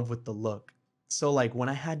in love with the look. So like when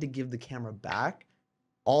I had to give the camera back,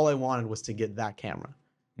 all I wanted was to get that camera.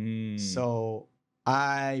 So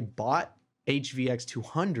I bought HVX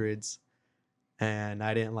 200s, and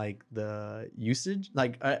I didn't like the usage.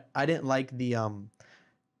 Like I didn't like the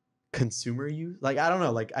consumer use. Like I don't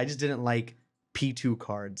know. Like I just didn't like P2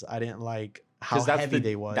 cards. I didn't like how heavy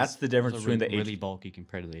they was. That's the difference between the really bulky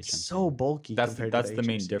compared to the HMC. So bulky. That's the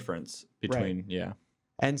main difference between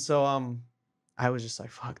And so I was just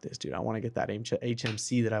like, fuck this, dude. I want to get that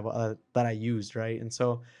HMC that I used, right? And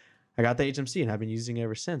so I got the HMC, and I've been using it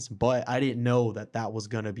ever since. But I didn't know that was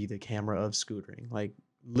gonna be the camera of scootering. Like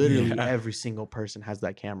literally every single person has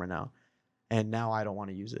that camera now, and now I don't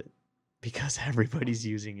want to use it because everybody's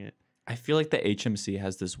using it. I feel like the HMC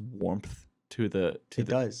has this warmth to the. It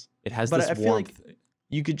does. It has but this I feel warmth. Like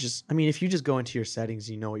you could just, I mean, if you just go into your settings,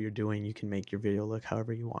 you know what you're doing, you can make your video look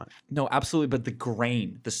however you want. No, absolutely. But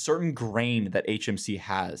the certain grain that HMC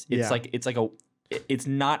has, it's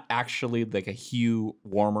not actually like a hue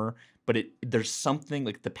warmer, but there's something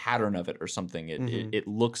like the pattern of it or something. It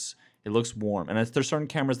looks warm, and there's certain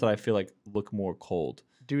cameras that I feel like look more cold.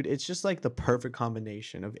 Dude, it's just like the perfect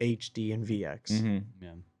combination of HD and VX. Yeah,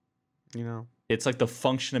 you know, it's like the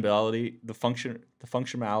functionality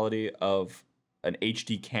of an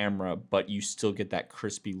HD camera, but you still get that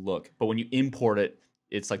crispy look. But when you import it,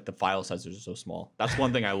 it's like the file sizes are so small. That's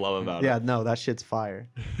one thing I love about it. Yeah, no, that shit's fire.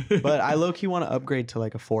 But I low-key want to upgrade to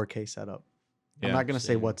like a 4K setup. I'm not going to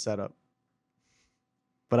say what setup.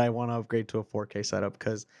 but I want to upgrade to a 4K setup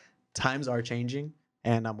because times are changing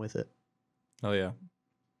and I'm with it. Oh yeah.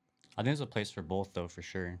 I think there's a place for both though, for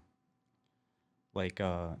sure. Like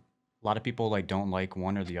a lot of people like don't like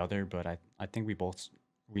one or the other, but I think we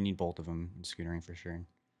need both of them in scootering for sure.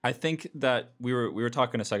 I think that we were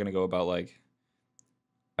talking a second ago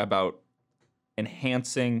about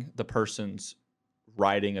enhancing the person's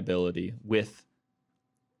riding ability with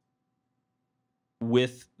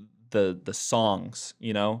the songs,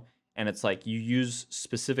 you know? And it's like you use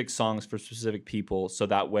specific songs for specific people so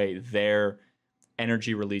that way their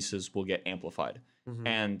energy releases will get amplified.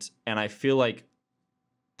 Mhm. And I feel like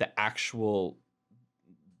the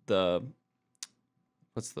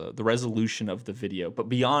resolution of the video, but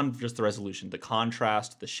beyond just the resolution, the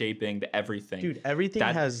contrast, the shaping, the everything. Dude, everything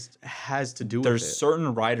has to do with it. There's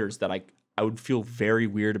certain riders that I would feel very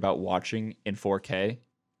weird about watching in 4K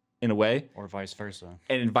in a way, Or vice versa.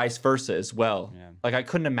 and vice versa as well. Yeah. Like I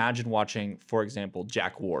couldn't imagine watching, for example,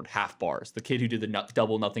 Jack Ward, half bars, the kid who did the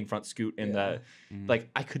double nothing front scoot in the Mhm.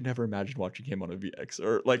 like I could never imagine watching him on a VX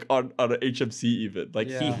or like on an HMC even. Like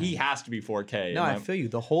Yeah. he has to be 4K. No, and I feel you.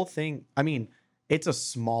 The whole thing, I mean, it's a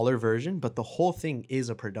smaller version, but the whole thing is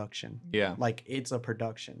a production. yeah. Like it's a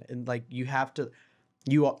production. And like you have to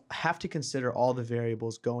consider all the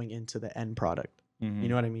variables going into the end product. Mhm. You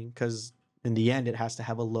know what I mean? Because in the end, it has to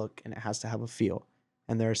have a look and it has to have a feel.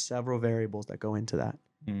 And there are several variables that go into that,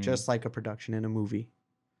 Mhm. just like a production in a movie.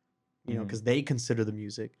 You know, Mhm. because they consider the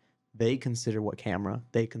music, they consider what camera,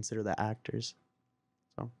 they consider the actors.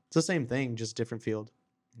 So it's the same thing, just different field.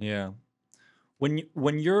 Yeah. When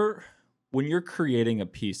you're creating a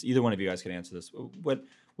piece, either one of you guys can answer this.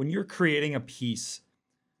 When you're creating a piece,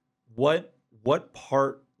 what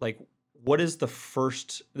part, like what is the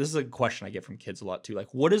first, this is a question I get from kids a lot too.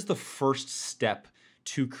 Like what is the first step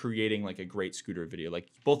to creating like a great scooter video? Like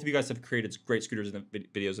both of you guys have created great scooters in the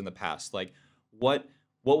videos in the past. Like what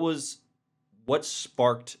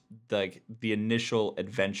sparked like the initial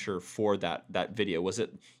adventure for that video? Was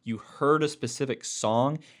it you heard a specific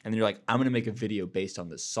song and then you're like, I'm gonna make a video based on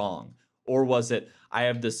this song? Or was it I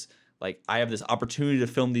have this opportunity to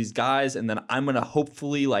film these guys and then I'm gonna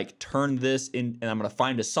hopefully like turn this in and I'm gonna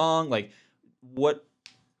find a song? Like what,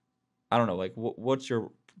 I don't know, like what's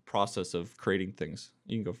your process of creating things?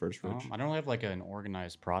 You can go first, Rich. I don't really have like an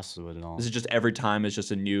organized process with it all. Is it just every time it's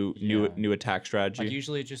just a new attack strategy? Like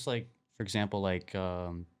usually just like, for example, like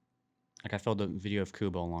I filmed a video of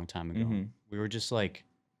Kubo a long time ago. Mhm. We were just like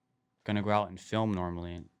gonna go out and film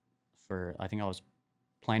normally I think I was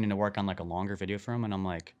planning to work on like a longer video for him, and I'm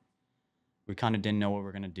like, we kind of didn't know what we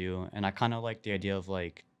were gonna do, and I kind of like the idea of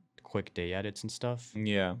like quick day edits and stuff.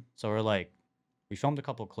 Yeah. So we're like, we filmed a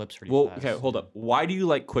couple clips pretty Well, fast. okay, hold up. Why do you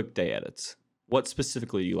like quick day edits? What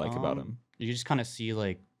specifically do you like about them? You just kind of see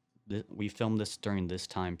like we filmed this during this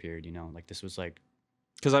time period, you know, like this was like.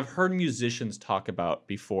 Because I've heard musicians talk about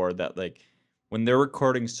before that like when they're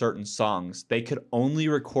recording certain songs, they could only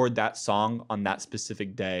record that song on that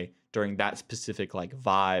specific day during that specific like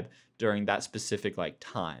vibe during that specific like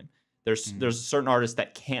time. There's certain artists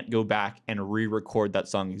that can't go back and re-record that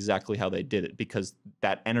song exactly how they did it because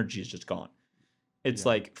that energy is just gone. It's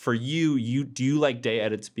like for you do you like day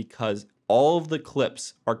edits because all of the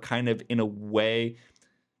clips are kind of in a way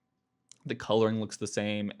the coloring looks the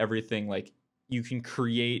same, everything like you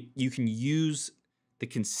can use the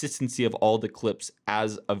consistency of all the clips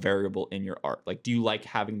as a variable in your art. Like, do you like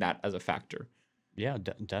having that as a factor? Yeah,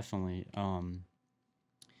 definitely.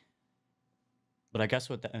 But I guess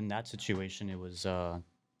in that situation, it was,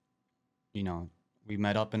 you know, we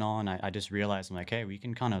met up and all, and I just realized, I'm like, hey, we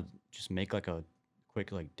can kind of just make like a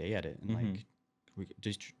quick like day edit, and like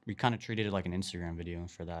we kind of treated it like an Instagram video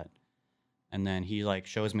for that. And then he like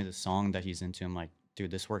shows me the song that he's into. I'm like,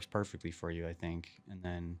 dude, this works perfectly for you, I think. And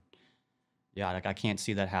then, yeah, like I can't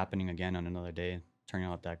see that happening again on another day, turning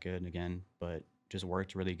out that good again. But just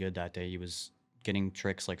worked really good that day. He was getting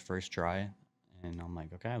tricks like first try, and I'm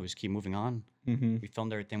like, okay, we just keep moving on. We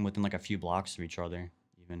filmed everything within like a few blocks of each other.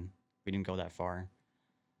 Even we didn't go that far.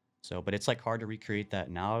 So, but it's like hard to recreate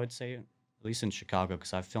that now, I would say, at least in Chicago,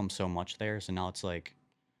 because I've filmed so much there. So now it's like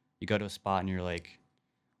you go to a spot and you're like,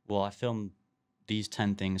 well, I filmed these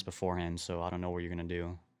 10 things beforehand, so I don't know what you're gonna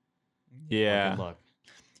do. Yeah. Well, good luck.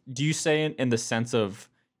 Do you say in the sense of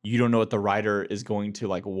you don't know what the writer is going to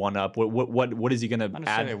like one up? What is he gonna Not add?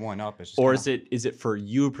 necessarily one up. It's just Or kinda- is it for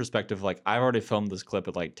you a perspective like I've already filmed this clip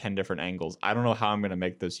at like 10 different angles. I don't know how I'm gonna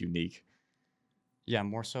make this unique. Yeah,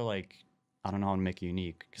 more so like I don't know how to make it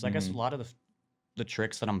unique, because I guess a lot of the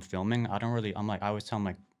tricks that I'm filming, I always tell them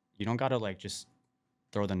like, you don't gotta like just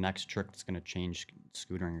throw the next trick that's gonna change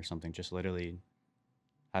scootering or something. Just literally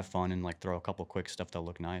have fun and like throw a couple quick stuff that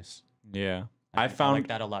look nice. Yeah. I I think I found like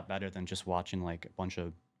that a lot better than just watching like a bunch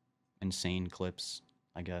of insane clips.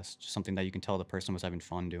 I guess just something that you can tell the person was having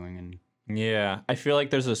fun doing. And Yeah, I feel like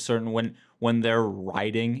there's a certain when they're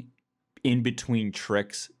writing in between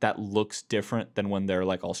tricks that looks different than when they're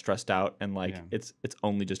like all stressed out and like Yeah. it's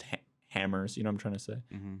only just hammers. You know what I'm trying to say?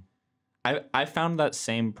 mm-hmm. I found that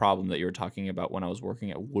same problem that you were talking about when I was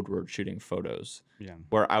working at Woodward shooting photos, Yeah.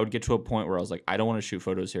 where I would get to a point where I was like, I don't want to shoot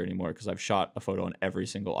photos here anymore because I've shot a photo on every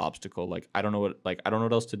single obstacle. Like I don't know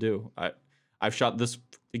what else to do. I've shot this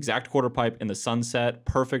exact quarter pipe in the sunset,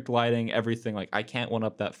 perfect lighting, everything. Like I can't one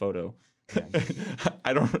up that photo. Yeah.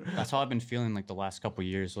 I don't. That's how I've been feeling like the last couple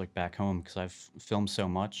years, like back home, because I've filmed so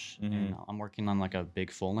much and I'm working on like a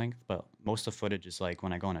big full length, but most of the footage is like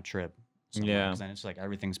when I go on a trip. Yeah. Because then it's like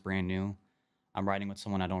everything's brand new. I'm riding with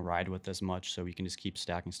someone I don't ride with as much, so we can just keep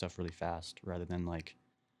stacking stuff really fast rather than like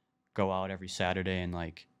go out every Saturday and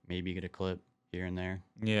like maybe get a clip here and there.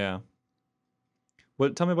 Yeah.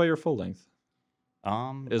 What? Tell me about your full length.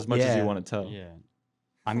 As much as you Yeah. want to tell. Yeah.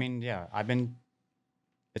 I mean, yeah,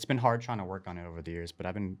 it's been hard trying to work on it over the years, but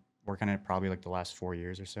I've been working on it probably like the last 4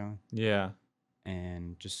 years or so. Yeah.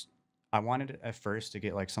 And just, I wanted it at first to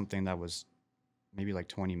get like something that was maybe like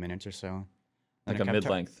 20 minutes or so. Then Like it a kept mid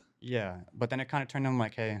length. Yeah. But then it kind of turned into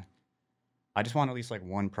like, hey, I just want at least like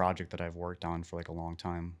one project that I've worked on for like a long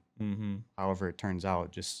time. Mm-hmm. However it turns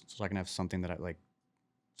out, just so I can have something that I like,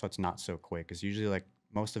 so it's not so quick. Because usually like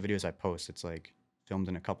most of the videos I post, it's like filmed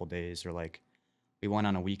in a couple days, or like we went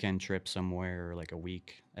on a weekend trip somewhere, or like a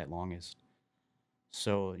week at longest.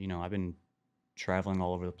 So, you know, I've been traveling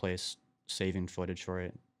all over the place, saving footage for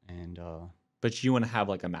it. And But you want to have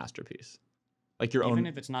like a masterpiece, like your even own.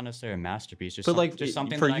 if it's not necessarily a masterpiece, just, But, like, just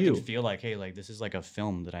something for that I you. can feel like, hey, like this is like a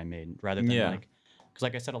film that I made, rather than Yeah. like, because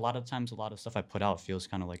like I said, a lot of times, a lot of stuff I put out feels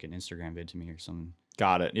kind of like an Instagram vid to me or something.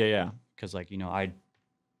 Got it. Yeah. Yeah. Because like, you know,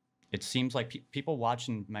 it seems like people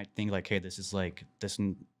watching might think like, hey, this is like this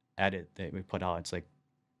edit that we put out. It's like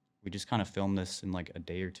we just kind of filmed this in like a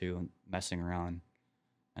day or two and messing around,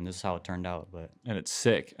 and this is how it turned out. But And it's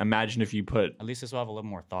sick. Imagine if you put. at least this will have a little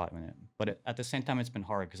more thought in it. But at the same time, it's been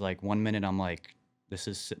hard because like 1 minute I'm like, this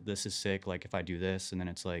is sick. Like if I do this, and then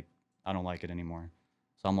it's like I don't like it anymore.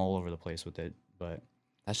 So I'm all over the place with it. But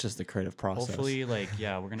That's just the creative process. hopefully, like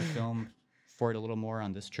yeah, we're gonna film for it a little more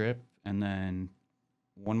on this trip, and then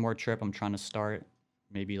one more trip I'm trying to start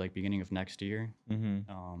maybe like beginning of next year,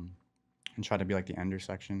 Mm-hmm. and try to be like the ender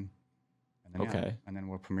section. And then, Okay. and then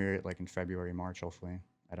we'll premiere it like in February, March, hopefully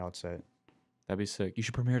at Outset. That'd be sick. You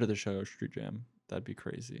should premiere to the Chicago Street Jam. That'd be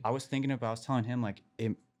crazy. I was telling him like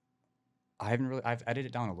I've edited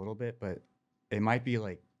it down a little bit, but it might be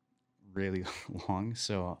like really long.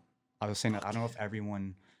 So I was saying that I don't know if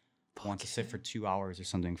everyone wants to sit for 2 hours or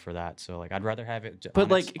something for that. So like I'd rather have it. But on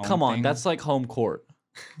like, its own come on, thing. that's like home court.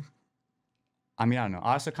 I mean, I don't know.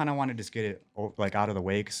 I also kind of want to just get it like out of the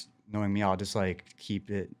way, 'cause knowing me, I'll just like keep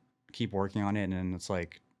working on it, and then it's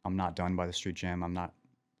like I'm not done by the street jam.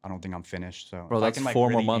 I don't think I'm finished. So Bro, if I that's can, like, 4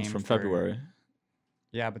 more really months aim from for- February.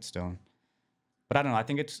 Yeah, but still. But I don't know. I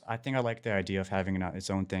think I like the idea of having its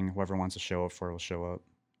own thing. Whoever wants to show up for it will show up,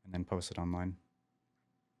 and then post it online.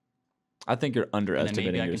 I think you're And then underestimating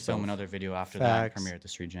maybe I can yourself. film another video after that and Facts. premiere at the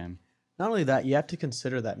street jam. Not only that, you have to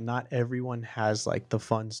consider that not everyone has like the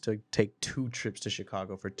funds to take 2 trips to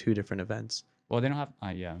Chicago for 2 different events, Well, they don't have.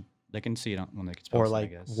 Yeah, they can see it when they get or posted, I like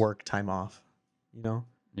guess. work time off. You know,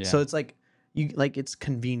 Yeah. so it's like it's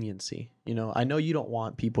conveniency. You know, I know you don't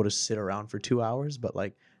want people to sit around for 2 hours, but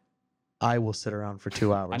like I will sit around for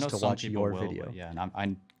 2 I hours know to some watch people your will, video. but yeah, and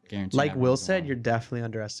I guarantee. Like Will everyone's said, wrong. you're definitely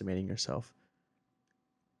underestimating yourself.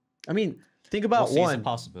 I mean, think We'll about see, it's a one.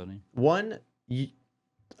 possibility.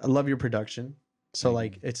 I love your production. So Thank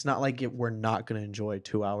like, it's not like we're not gonna enjoy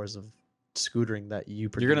 2 hours of scootering that you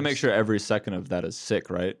produce. You're gonna make sure every second of that is sick,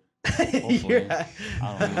 right? Hopefully. Yeah.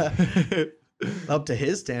 I don't Up to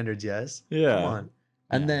his standards, yes. Yeah. Come on.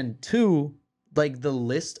 And Yeah. then 2, like the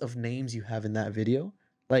list of names you have in that video,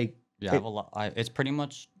 like Yeah, I have a lot. It's pretty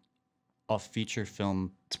much a feature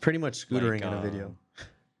film, it's pretty much scootering like, in a video.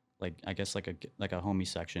 like I guess like a homie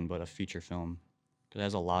section, but a feature film. Because it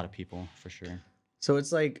has a lot of people for sure. So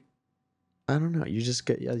it's like, I don't know. You just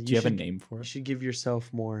get. Yeah, Do you have a should- name for You it? should give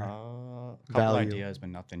yourself more. A couple Value. ideas, but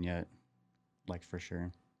nothing yet. Like for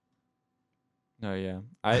sure. No, yeah.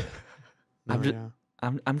 No, I'm just-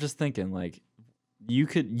 yeah. I'm just thinking like you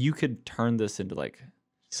could turn this into like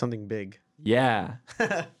Something big. yeah.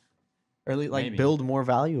 Or like Maybe. build more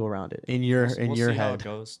value around it in your We'll your see how it head.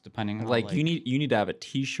 goes, depending on Like you need to have a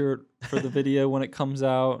t-shirt for the video when it comes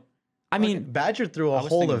out. I mean, Badger threw I a was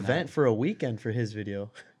whole thinking event that. for a weekend for his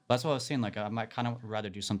video. That's what I was saying. Like, I might kind of rather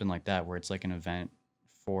do something like that, where it's like an event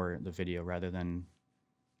for the video, rather than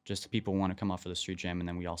just people want to come out for the street jam, and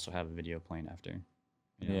then we also have a video playing after.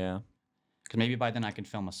 You know? Yeah. Because maybe by then I can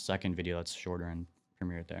film a second video that's shorter and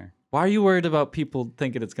premiere it there. Why are you worried about people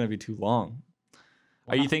thinking it's gonna be too long?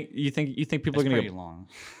 Well, You think people are it's gonna pretty get? long.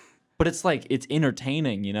 But it's like it's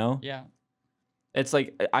entertaining, you know. Yeah. It's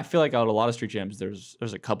like I feel like out a lot of street jams, there's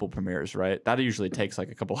a couple premieres, right? That usually takes like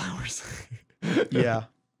a couple hours. Yeah.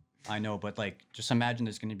 I know, but like, just imagine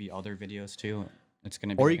there's gonna be other videos too. It's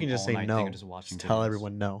gonna be Or like you can an just say all-night thing no. of just watching Just tell videos.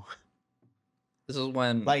 everyone no. This is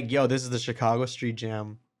when Like, yo, this is the Chicago Street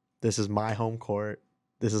Jam. This is my home court.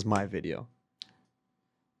 This is my video.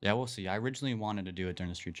 Yeah, we'll see. I originally wanted to do it during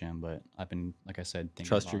the street jam, but I've been, like I said, thinking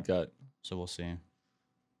trust about your it. gut. So we'll see.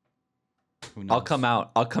 Who I'll knows? come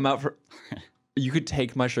out. I'll come out for. You could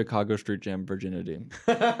take my Chicago street jam virginity.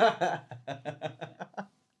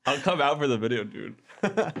 I'll come out for the video, dude.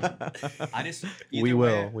 I just We either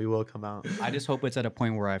way, will come out. I just hope it's at a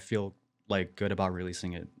point where I feel like good about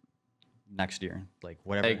releasing it next year. Like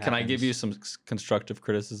whatever. Hey, can I give happens. you some constructive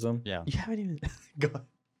criticism? Yeah. You haven't even go ahead.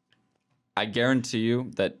 I guarantee you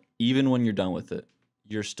that even when you're done with it,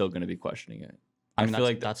 you're still going to be questioning it. I mean, feel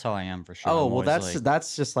like that's how I am for sure. Oh, I'm well, always like,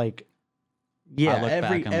 that's just like, yeah. look back,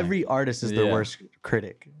 I'm like- Every artist is their Yeah. worst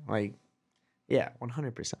critic. Like, yeah,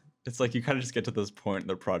 100%. it's like you kind of just get to this point in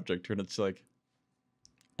the project and it's like,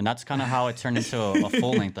 and that's kind of how it turned into a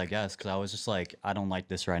full length, I guess, because I was just like, I don't like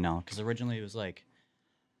this right now. Because originally it was like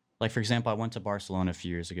for example, I went to Barcelona a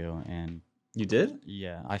few years ago, and you did?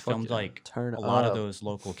 yeah, I Fuck filmed yeah. like Turn a lot of up. those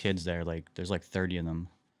local kids there. Like, there's like 30 of them,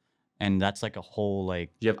 and that's like a whole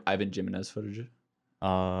like. Do you have Ivan Jimenez footage?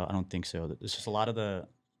 I don't think so. It's just a lot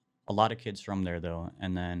of kids from there though,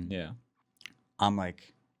 and then Yeah. I'm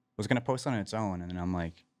like, was gonna post on its own, and then I'm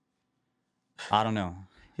like, I don't know.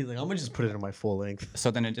 He's like, I'm gonna just put it in my full length.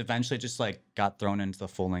 So then it eventually just like got thrown into the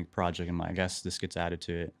full length project, and I guess this gets added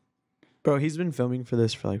to it. Bro, he's been filming for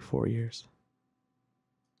this for like 4 years.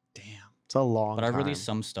 Damn. It's a long But time. I've released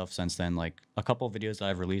some stuff since then. Like a couple of videos that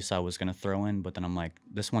I've released, I was gonna throw in, but then I'm like,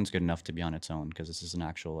 this one's good enough to be on its own because this is an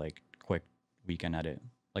actual like quick weekend edit.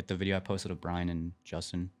 Like the video I posted of Brian and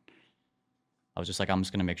Justin. I was just like, I'm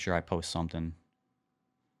just gonna make sure I post something.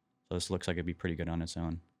 So this looks like it'd be pretty good on its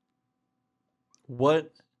own.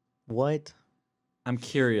 What? What? I'm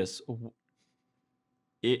curious.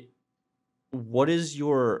 What is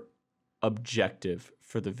your objective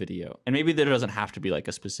for the video? And maybe there doesn't have to be like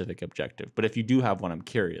a specific objective, but if you do have one, I'm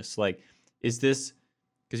curious. Like, is this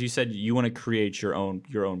because you said you want to create your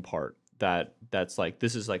own part that's like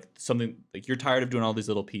this is like something like you're tired of doing all these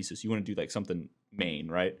little pieces. You want to do like something main,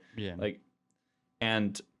 right? Yeah. Like,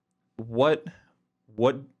 and what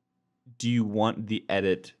do you want the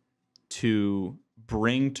edit to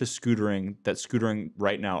bring to scootering that scootering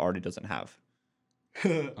right now already doesn't have?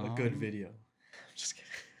 A good video. Just kidding.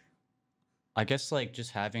 I guess like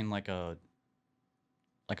just having like a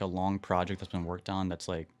long project that's been worked on that's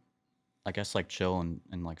like, I guess like chill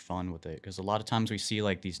and like fun with it, because a lot of times we see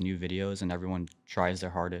like these new videos and everyone tries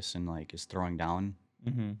their hardest and like is throwing down,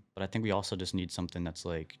 Mm-hmm. but I think we also just need something that's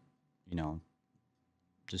like, you know,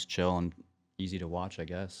 just chill and easy to watch, I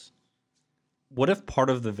guess. What if part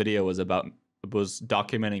of the video was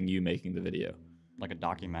documenting you making the video? Like a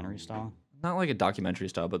documentary style. Not like a documentary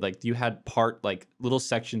style, but like you had part like little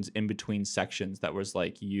sections in between sections that was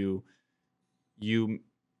like you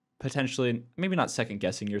potentially maybe not second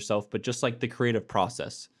guessing yourself, but just like the creative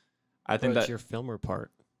process. I think Bro, it's that your filmer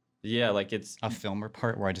part. yeah, like it's A filmer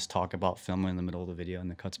part where I just talk about filming in the middle of the video and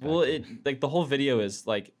then cuts back. well, to- it like the whole video is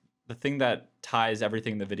like the thing that ties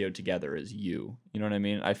everything in the video together is you. You know what I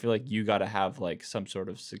mean? I feel like you got to have like some sort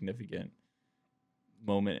of significant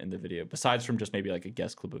moment in the video besides from just maybe like a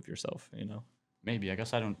guest clip of yourself, you know? Maybe. I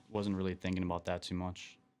guess wasn't really thinking about that too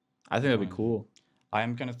much. I think that'd be cool. I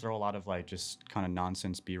am gonna throw a lot of like just kind of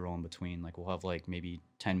nonsense B-roll in between. Like we'll have like maybe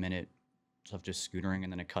 10-minute of just scootering,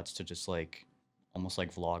 and then it cuts to just like almost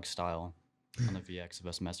like vlog style on the VX of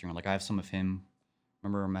us messing around. Like I have some of him.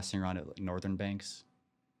 Remember messing around at like Northern Banks?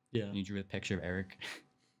 Yeah. And you drew a picture of Eric.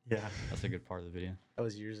 Yeah. That's a good part of the video. That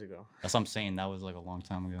was years ago. That's what I'm saying. That was like a long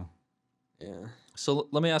time ago. Yeah. So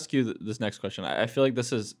let me ask you this next question. I feel like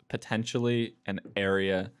this is potentially an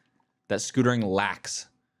area that scootering lacks.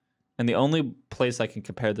 And the only place I can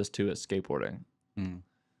compare this to is skateboarding. Mm.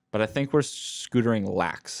 But I think where scootering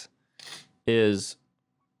lacks is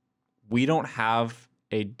we don't have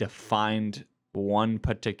a defined one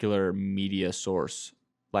particular media source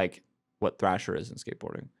like what Thrasher is in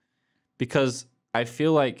skateboarding. Because I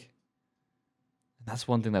feel like that's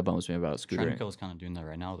one thing that bums me about scootering. Trendkill is kind of doing that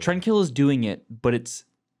right now. Though. Trendkill is doing it, but it's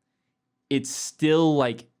still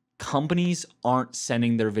like companies aren't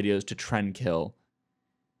sending their videos to Trendkill.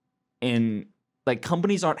 Like,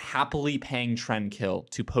 companies aren't happily paying Trendkill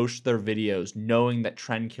to post their videos knowing that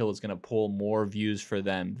Trendkill is going to pull more views for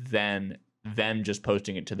them than them just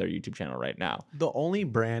posting it to their YouTube channel right now. The only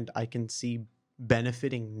brand I can see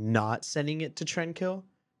benefiting not sending it to Trendkill,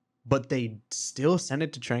 but they still send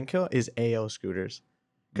it to Trendkill, is AO scooters.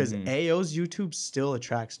 Because AO's YouTube still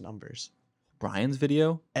attracts numbers. Brian's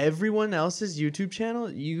video? Everyone else's YouTube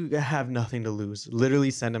channel, you have nothing to lose.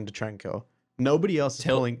 Literally send them to Trendkill. Nobody else is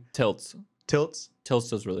pulling... Tilts. Tilts? Tilts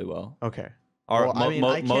does really well. Okay.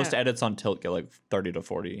 Well, most edits on Tilt get like 30 to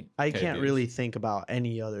 40. I can't really think about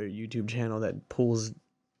any other YouTube channel that pulls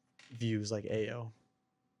views like AO.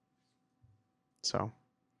 So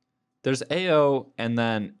there's AO, and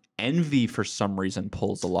then Envy for some reason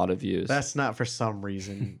pulls a lot of views. That's not for some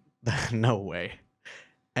reason. No way.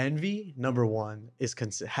 Envy, number one,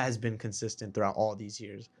 has been consistent throughout all these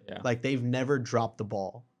years. Yeah. Like, they've never dropped the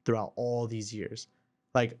ball throughout all these years.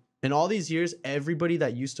 Like, in all these years, everybody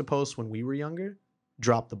that used to post when we were younger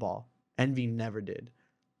dropped the ball. Envy never did.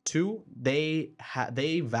 Two, they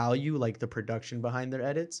value like the production behind their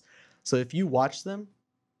edits. So if you watch them,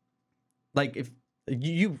 like if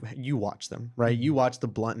you watch them, right? You watch the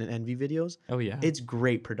Blunt and Envy videos. Oh yeah. It's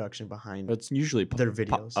great production behind it's usually their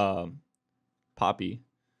videos. Poppy.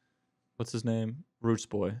 What's his name? Roots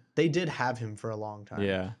Boy. They did have him for a long time.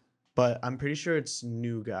 Yeah. But I'm pretty sure it's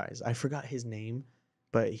new guys. I forgot his name,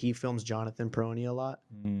 but he films Jonathan Peroni a lot.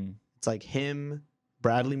 It's like him,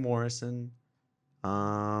 Bradley Morrison,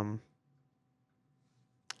 I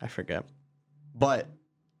forget. But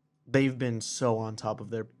they've been so on top of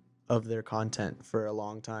their content for a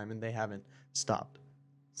long time, and they haven't stopped.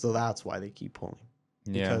 So that's why they keep pulling.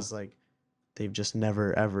 Because like they've just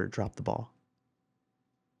never ever dropped the ball.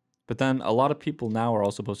 But then a lot of people now are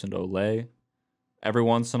also posting to Olay. Every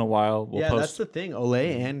once in a while, we'll post. That's the thing.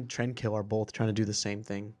 Olay and Trendkill are both trying to do the same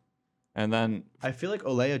thing. And then I feel like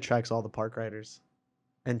Olay attracts all the park riders,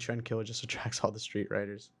 and Trendkill just attracts all the street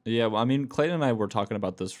riders. Yeah, well, I mean, Clayton and I were talking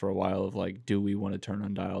about this for a while of like, do we want to turn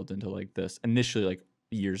Undialed into like this? Initially, like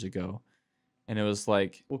years ago, and it was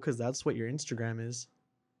like, well, because that's what your Instagram is.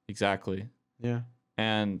 Exactly. Yeah.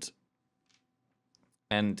 And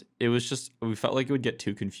it was just, we felt like it would get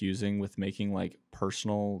too confusing with making like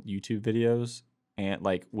personal YouTube videos, and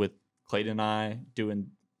like with Clayton and I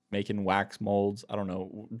making wax molds, I don't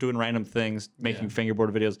know, doing random things, making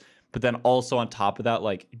fingerboard videos, but then also on top of that,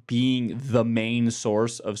 like being the main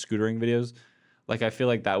source of scootering videos. Like, I feel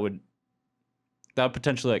like that would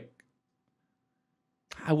potentially, like,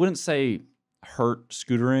 I wouldn't say hurt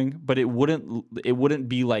scootering, but it wouldn't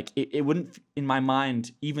be like, it wouldn't, in my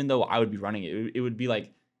mind, even though I would be running it would be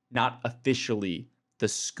like not officially the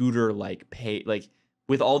scooter like pay, like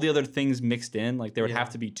with all the other things mixed in, like there would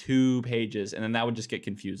have to be 2 pages, and then that would just get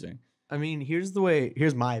confusing. I mean, here's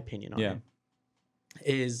my opinion on it.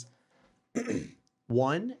 Is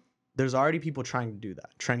one, there's already people trying to do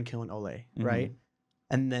that, Trendkill and Olay, right?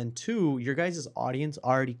 And then 2, your guys' audience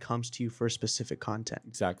already comes to you for specific content.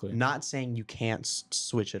 Exactly. Not saying you can't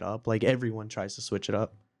switch it up. Like, everyone tries to switch it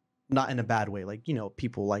up. Not in a bad way. Like, you know,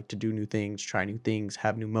 people like to do new things, try new things,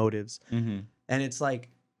 have new motives. And it's like,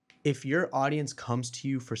 if your audience comes to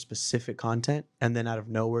you for specific content, and then out of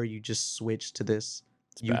nowhere you just switch to this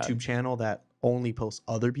YouTube channel that only posts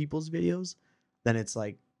other people's videos, then it's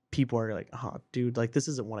like, people are like, oh, dude, like, this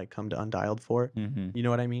isn't what I come to Undialed for. You know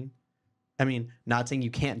what I mean? I mean, not saying you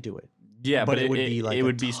can't do it. Yeah, but it would be like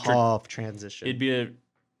a tough transition.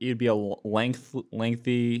 It'd be a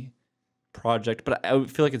lengthy project, but I would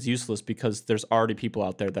feel like it's useless because there's already people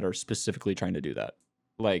out there that are specifically trying to do that,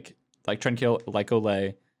 like Trendkill, like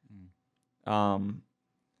Olay.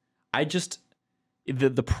 I just,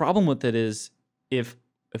 the problem with it is if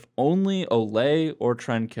only Olay or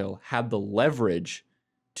Trendkill had the leverage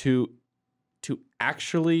to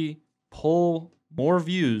actually pull more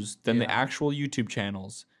views than the actual YouTube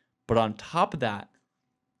channels. But on top of that,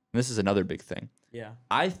 and this is another big thing. Yeah.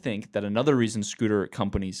 I think that another reason scooter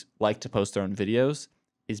companies like to post their own videos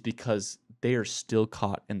is because they are still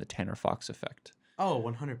caught in the Tanner Fox effect. Oh,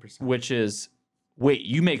 100%. Which is, wait,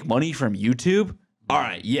 you make money from YouTube? All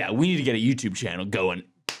right, yeah, we need to get a YouTube channel going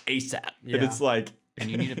ASAP. Yeah. And it's like,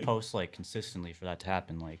 and you need to post like consistently for that to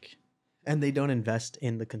happen, like. And they don't invest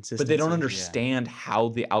in the consistency. But they don't understand how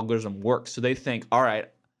the algorithm works. So they think, all right,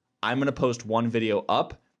 I'm going to post one video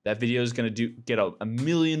up. That video is going to get a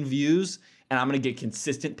million views, and I'm going to get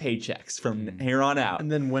consistent paychecks from here on out.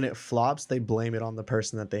 And then when it flops, they blame it on the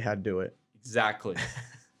person that they had do it. Exactly.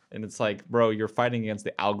 And it's like, bro, you're fighting against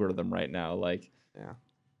the algorithm right now. Like, yeah.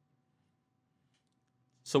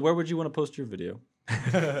 So where would you want to post your video?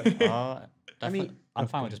 I mean, I'm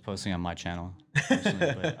fine with just posting on my channel,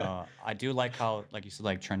 personally, but I do like how, like you said,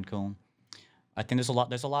 like Trendkill. I think there's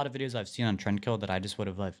a lot of videos I've seen on Trendkill that I just would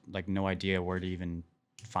have like no idea where to even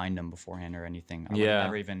find them beforehand or anything. I would have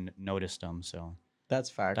never even noticed them. So That's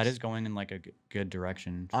facts. that is going in like a good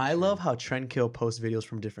direction. I love how Trendkill posts videos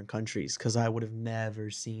from different countries because I would have never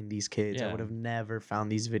seen these kids. I Yeah. would have never found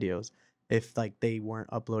these videos if like they weren't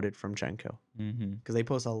uploaded from Trendkill Mm-hmm. because they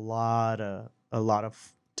post a lot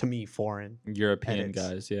of to me foreign European edits.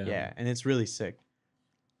 guys, yeah. Yeah, and it's really sick.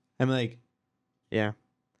 I'm like, yeah,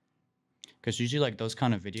 Because usually like those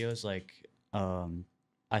kind of videos, like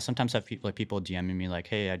I sometimes have people DMing me like,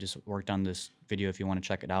 hey, I just worked on this video if you want to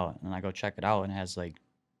check it out, and I go check it out and it has like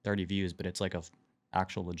 30 views, but it's like a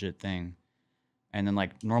actual legit thing. And then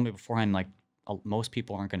like normally beforehand, like most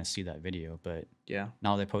people aren't gonna see that video, but yeah.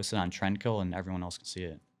 now they post it on Trendkill and everyone else can see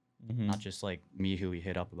it, Mhm. not just like me who we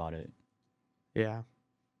hit up about it. Yeah.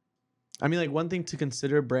 I mean, like one thing to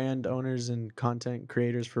consider brand owners and content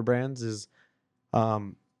creators for brands is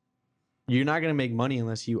you're not going to make money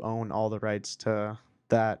unless you own all the rights to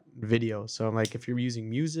that video. So like if you're using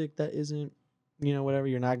music that isn't, whatever,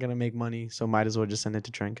 you're not going to make money. So might as well just send it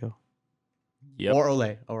to Trenko. Yep. Or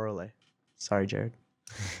Ole. Sorry, Jared.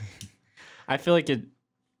 I feel like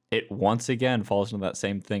it once again falls into that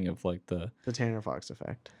same thing of like the Tanner Fox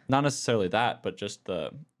effect. not necessarily that, but just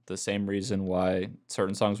the same reason why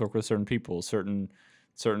certain songs work with certain people, certain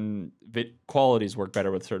qualities work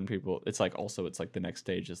better with certain people. It's like it's like the next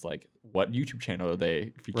stage is like what YouTube channel are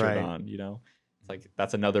they featured Right. on, It's like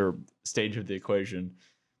that's another stage of the equation.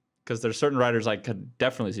 Because there's certain writers I could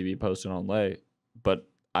definitely see be posted on Lay, but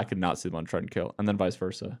I could not see them on Trendkill, and then vice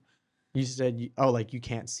versa. You said, like you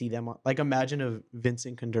can't see them. Like imagine if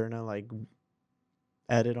Vincent Caderna like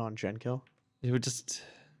edit on Trenkill. It would just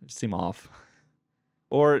seem off.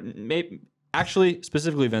 Or maybe actually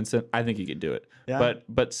specifically Vincent, I think he could do it. Yeah.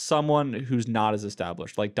 But someone who's not as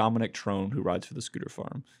established, like Dominic Trone, who rides for the scooter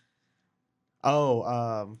farm. Oh,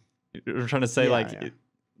 I'm trying to say Yeah, like yeah.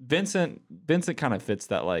 Vincent kind of fits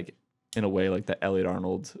that like in a way like the Elliot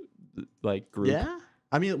Arnold like group. yeah.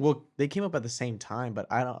 I mean, well, they came up at the same time, but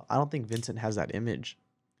I don't think Vincent has that image.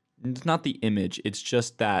 It's not the image. It's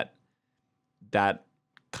just that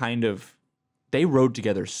kind of they rode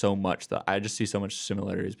together so much that I just see so much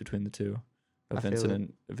similarities between the two of I feel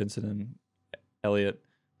Vincent and Elliot.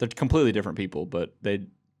 They're completely different people, but they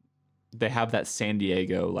have that San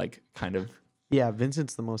Diego like kind of. Yeah,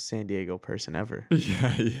 Vincent's the most San Diego person ever. Yeah,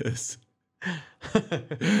 he is.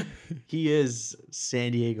 He is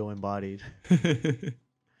San Diego embodied.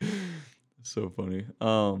 So funny.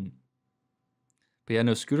 But yeah,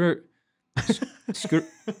 no, Scooter.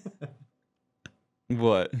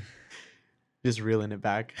 What? Just reeling it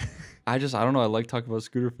back. I don't know. I like talking about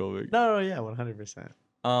scooter filming. No, yeah,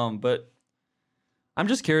 100%. But I'm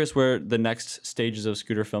just curious where the next stages of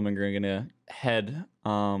scooter filming are gonna head.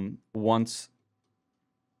 Once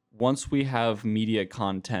we have media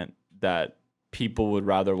content that people would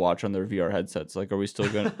rather watch on their VR headsets, like, are we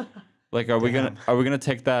still gonna, like, are we gonna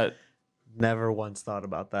take that? Never once thought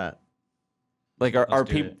about that. Like, Let's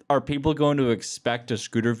do it. are people going to expect a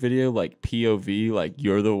scooter video like POV, like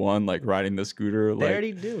you're the one like riding the scooter? They Like,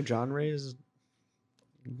 already do. John Ray is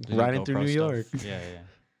The riding through GoPro New York. stuff. Yeah.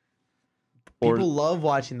 or- People love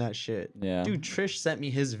watching that shit. yeah. Dude, Trish sent me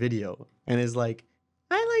his video and is like,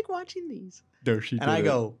 I like watching these. No, she And I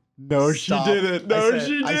go, no, "Stop." she didn't. I No, said-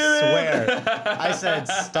 she didn't. I swear. I said,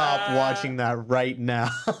 stop watching that right now.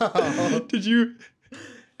 Did you?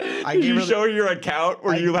 I Did gave you her show her your account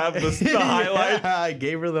where you have the highlight? Yeah, I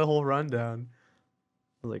gave her the whole rundown.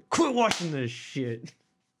 I was like, quit watching this shit.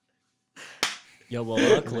 Yo, well,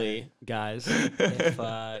 luckily, guys,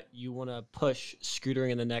 if you want to push scootering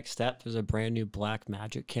in the next step, there's a brand new Black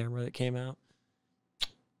Magic camera that came out.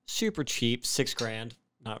 Super cheap, $6,000.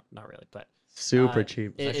 Not really, but Super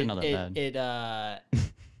cheap. It's actually not that bad.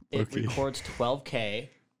 It Okay. records 12K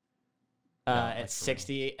at like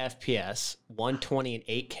 60 FPS, 120 in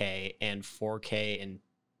 8K, and 4K in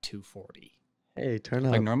 240. Hey, turn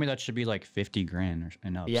up. Like normally that should be like 50 grand or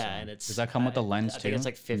and up. Yeah, so. and it's Does that come with the lens I too? think it's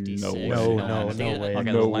like 56. No way. No, I think no it- way. Okay,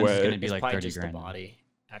 No the lens way. is gonna be It's like probably 30 just grand. the body,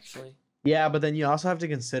 actually. Yeah, but then you also have to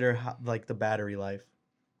consider how, like the battery life.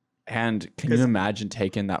 And can you 'Cause- imagine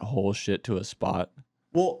taking that whole shit to a spot?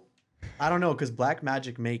 Well, I don't know because Black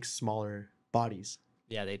Magic makes smaller bodies.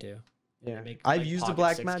 Yeah, they do. Yeah, make, I've like, used a pocket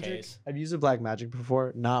Black 6Ks. Magic. I've used a Black Magic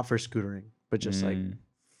before, not for scootering, but just like Mm.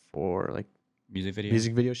 for like Music video.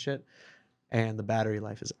 music video shit. And the battery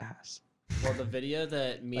life is ass. Well, the video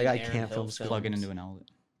that me Like, I and Aaron can't Hill film Plug it filmed, into an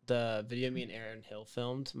outlet. the video me and Aaron Hill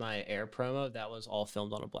filmed, my Air promo, that was all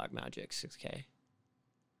filmed on a Blackmagic 6K.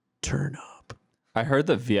 Turn up. I heard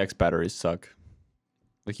that VX batteries suck.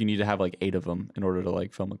 Like you need to have like 8 of them in order to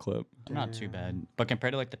like film a clip. They're not too bad. But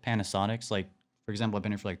compared to like the Panasonics, like for example, I've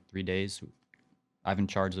been here for like 3 days. I haven't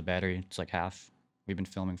charged the battery. It's like half. We've been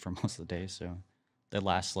filming for most of the day, so they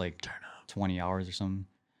last like 20 hours or something.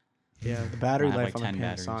 Yeah, the battery I have, life like, on the 10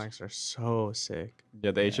 batteries. Panasonics are so sick.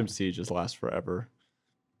 Yeah, the HMC just lasts forever.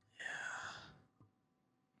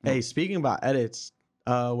 Hey, speaking about edits,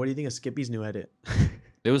 what do you think of Skippy's new edit?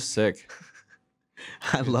 It was sick.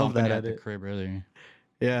 I He was love bumping that it at the edit. crib earlier.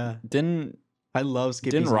 Yeah, Didn't I love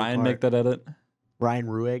Skippy's didn't new Ryan make part. that edit? Ryan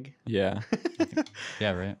Ruegg? Yeah.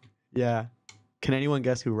 Yeah, right. Yeah. Can anyone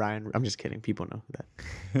guess who Ryan? I'm just kidding. People know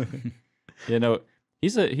who that. Yeah, no,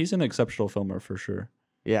 he's an exceptional filmer for sure.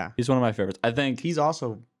 Yeah, He's one of my favorites. I think he's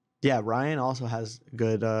also. Yeah, Ryan also has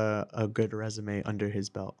good a good resume under his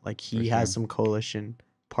belt. Like he For has sure. some coalition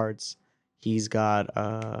parts. He's got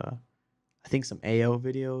I think some AO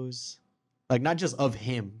videos, like not just of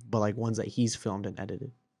him, but like ones that he's filmed and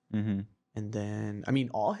edited. Mhm. And then I mean,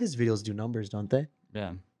 all his videos do numbers, don't they?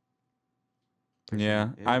 Yeah. Yeah,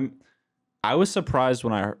 Yeah. I was surprised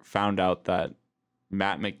when I found out that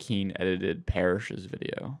Matt McKean edited Parrish's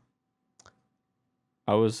video.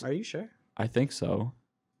 Are you sure? I think so.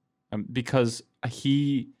 Because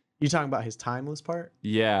he, You talking about his timeless part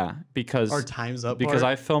yeah, because or times up? because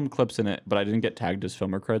part? I filmed clips in it, but I didn't get tagged as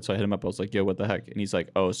filmer cred, so I hit him up. I was like, "Yo, what the heck?" And he's like,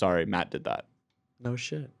 "Oh, sorry, Matt did that." No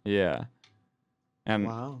shit. Yeah, and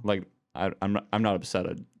Wow. like I'm not upset,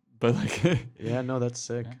 but like Yeah, no, that's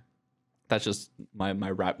sick. Yeah. that's just my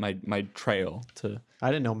trail to.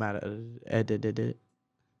 I didn't know Matt edited it.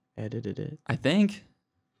 Edited it. I think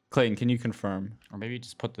Clayton, can you confirm? Or maybe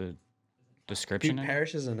just put the description Dude, in.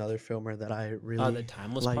 Parrish is another filmer that I really Oh, the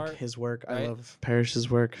timeless like part. his work. I right? love Parrish's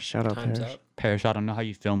work. Shout out Time's Parrish. up. Parrish, I don't know how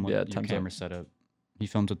you film with Yeah, your time's up. camera setup. He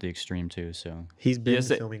films with the Extreme too, so He's been has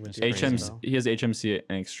the filming with It's crazy, Extreme, HMC. though. He has HMC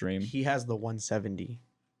and Extreme. He has the 170.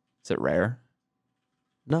 Is it rare?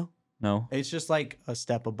 No, No. it's just like a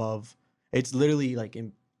step above. It's literally like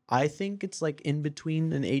I think it's like in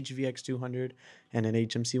between an HVX 200 and an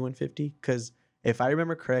HMC 150. Because if I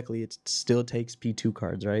remember correctly, it still takes P2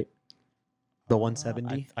 cards, right? The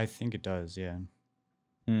 170. I think it does. Yeah.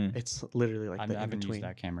 Hmm. It's literally like I the in haven't between. used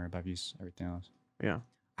that camera, but I've used everything else. Yeah.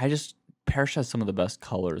 Parrish has some of the best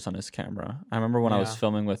colors on his camera. I remember when I was Yeah.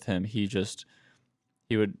 filming with him, he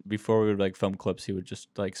would before we would like film clips, he would just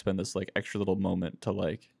like spend this like extra little moment to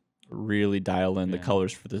like really dial in the Yeah.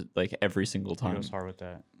 colors for the like every single He time. goes hard with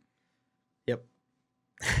that. Yep.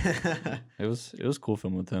 It was cool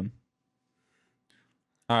filming with him.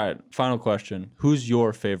 All right, final question. Who's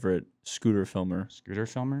your favorite scooter filmer? Scooter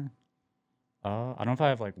filmer? I don't know if I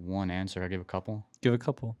have like one answer. I give a couple. Give a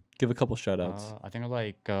couple. Give a couple shout outs. I think I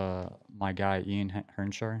like my guy Ian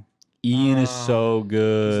Hernshire. Ian is so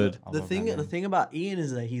good. I the love thing that the man. thing about Ian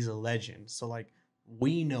is that he's a legend. So like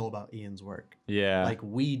we know about Ian's work. Yeah. Like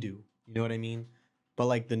we do. You know what I mean? But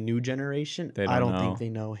like the new generation, They I don't don't think know. they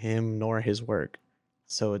know him nor his work.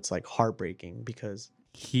 So it's like heartbreaking because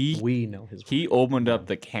he we know his work. he opened up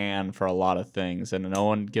the can for a lot of things and no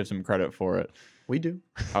one gives him credit for it. We do.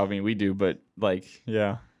 I mean, we do, but like,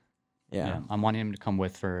 yeah. Yeah. I'm wanting him to come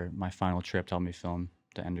with for my final trip to help me film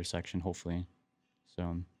the intersection, hopefully. So,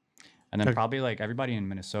 and then Okay. probably like everybody in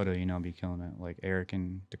Minnesota, be killing it. Like Eric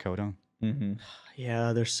and Dakota. Mm-hmm.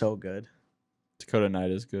 Yeah, they're so good. Dakota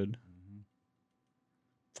Knight is good.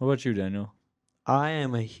 What about you, Daniel? I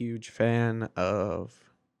am a huge fan of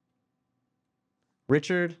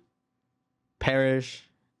Richard, Parrish,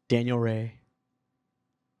 Daniel Ray.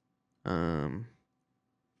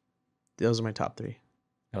 Those are my top 3.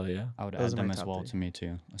 Hell yeah. I would Those add are my them as top well 3. to me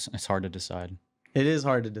too. It's hard to decide. It is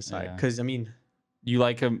hard to decide Yeah. because I mean, You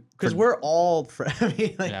like him? because we're all I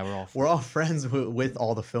mean, like, Yeah, we're all we're all friends with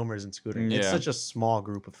all the filmers in scootering. It's Yeah. such a small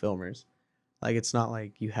group of filmers. Like it's not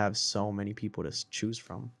like you have so many people to choose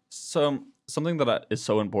from. Something that is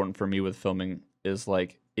so important for me with filming is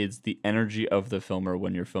like it's the energy of the filmer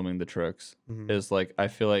when you're filming the tricks. Mhm. Is like I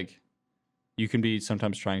feel like you can be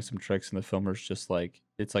sometimes trying some tricks and the filmer's just like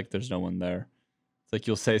it's like there's no one there. It's like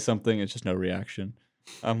you'll say something, it's just no reaction.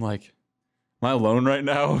 I'm like, am I alone right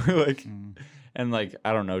now? Like, and like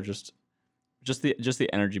I don't know, just the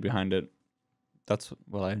energy behind it. That's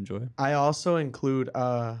what I enjoy. I also include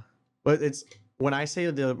but it's when I say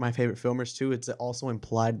my favorite filmers too, it's also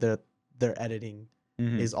implied that their editing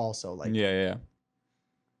is also like yeah.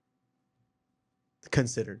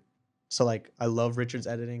 considered. So like I love Richard's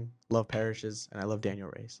editing, love Parrish's, and I love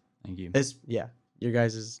Daniel Ray's. Thank you. It's your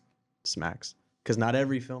guys' smacks. Because not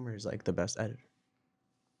every filmer is like the best editor.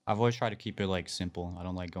 I've always tried to keep it like simple. I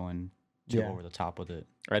don't like going too Yeah. over the top with it.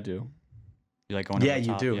 I do. You like going Yeah, over the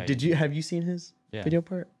you top? do. Yeah, Did you have you seen his Yeah. video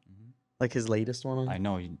part? Mhm. Like his latest one? I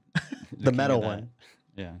know. The king metal of that. one.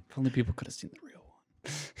 Yeah. If only people could have seen the real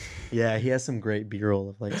one. Yeah, he has some great B-roll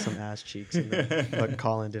of like some ass cheeks, in there, but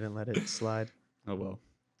Colin didn't let it slide. Oh well.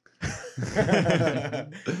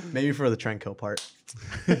 Maybe for the Trenco part.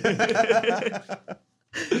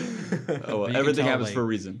 Oh, well, can everything tell, happens like- for a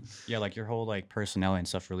reason. Yeah, like your whole like personality and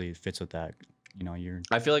stuff really fits with that. You know,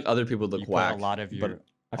 I feel like other people look you whack. put a lot of your but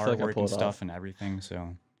I feel like I artwork pull and it stuff off. and everything.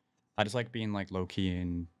 So I just like being like low key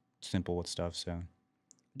and simple with stuff. So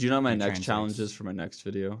Do you know what my It next challenge translates. is for my next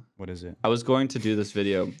video? what is it? I was going to do this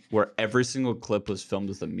video where every single clip was filmed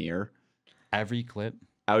with a mirror. Every clip.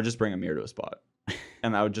 I would just bring a mirror to a spot,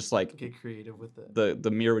 and I would just like Get creative with it.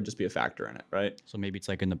 the mirror would just be a factor in it, right? So maybe it's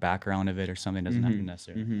like in the background of it or something. Doesn't have to Mhm,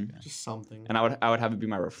 necessarily. mhm. Okay. Just something. And I would have it be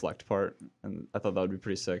my reflect part, and I thought that would be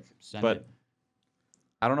pretty sick. Send But it.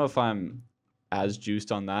 I don't know if I'm as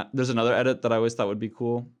juiced on that. There's another edit that I always thought would be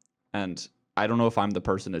cool, and I don't know if I'm the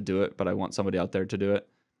person to do it, but I want somebody out there to do it.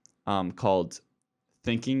 Called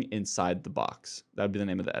 "Thinking Inside the Box." That would be the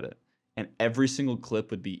name of the edit, and every single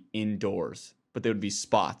clip would be indoors, but they would be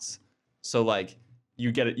spots. So like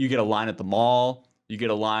you get a line at the mall, you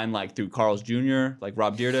get a line like through Carl's Jr., like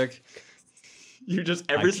Rob Dyrdek. You just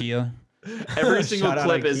every IKEA. Every single Shout out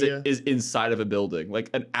clip is IKEA. inside of a building,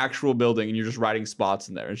 like an actual building, and you're just writing spots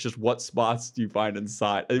in there. It's just what spots do you find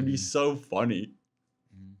inside? It'd be so funny.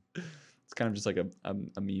 Mhm. It's kind of just like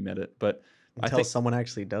a meme edit, but I Until think someone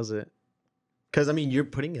actually does it. Because I mean, you're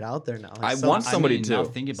putting it out there now. Like, I some- want somebody now to.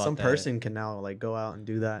 thinking about some that, person can now like go out and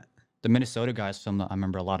do that. The Minnesota guys filmed. I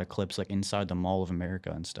remember a lot of clips like inside the Mall of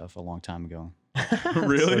America and stuff a long time ago.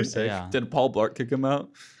 Really? So sick. Yeah. Did Paul Blart kick him out?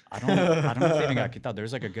 I don't know if they even got kicked out.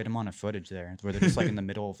 There's like a good amount of footage there where they're just like in the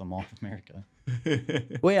middle of the Mall of America.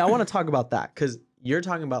 Wait, I want to talk about that because you're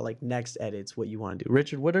talking about like next edits, what you want to do.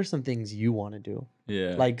 Richard, what are some things you want to do?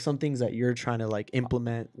 Yeah. Like some things that you're trying to like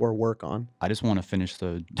implement or work on. I just want to finish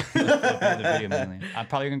the video mainly. I'm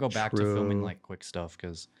probably gonna go back to filming True. like quick stuff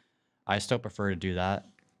because I still prefer to do that.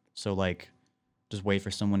 So like, just wait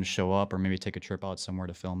for someone to show up or maybe take a trip out somewhere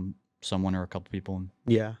to film someone or a couple people.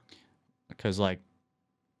 Yeah. Because like,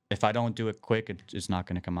 if I don't do it quick, it's not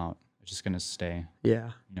gonna come out. It's just gonna stay.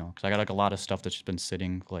 Yeah. You know, because I got like a lot of stuff that's just been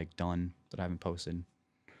sitting like done that I haven't posted.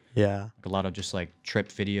 Yeah. Like a lot of just like trip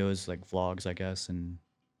videos, like vlogs, I guess, and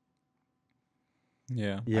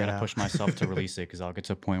yeah. I Yeah. gotta push myself to release it because I'll get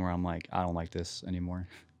to a point where I'm like, I don't like this anymore.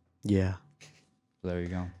 Yeah. So there you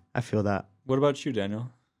go. I feel that. What about you, Daniel?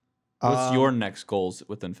 What's your next goals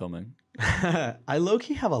within filming? I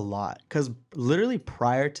low-key have a lot because literally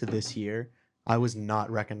prior to this year, I was not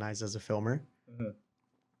recognized as a filmer.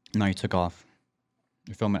 No, you took off.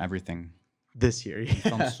 You're filming everything. This year, You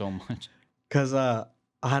film yeah. so much. Cause I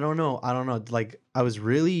don't know. Like I was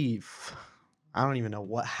really, I don't even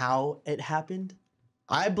know how it happened.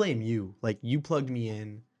 I blame you. Like you plugged me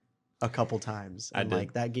in a couple times, I and did.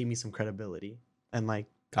 like that gave me some credibility, and like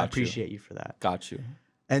I Got you. appreciate you for that. Got you.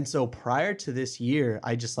 And so prior to this year,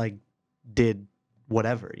 I just like did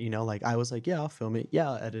whatever, you know, like I was like, yeah, I'll film it. Yeah,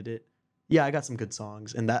 I'll edit it. Yeah, I got some good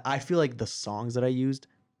songs. And that I feel like the songs that I used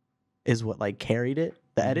is what like carried it,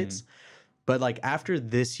 the edits. But like after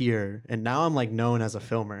this year, and now I'm like known as a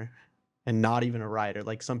filmer and not even a rider.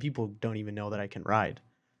 Like some people don't even know that I can ride.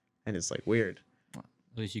 And it's like weird. At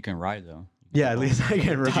least you can ride though. Yeah, at least I can Dude,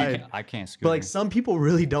 you ride. I can't scooter. But like some people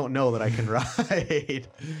really don't know that I can ride.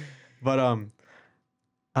 But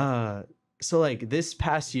so like this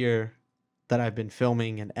past year that I've been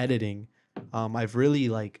filming and editing, I've really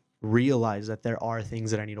like realized that there are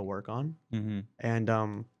things that I need to work on. Mm-hmm.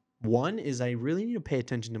 And one is I really need to pay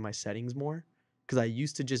attention to my settings more because I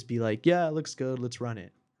used to just be like, yeah, it looks good, let's run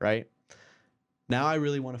it, right? Now I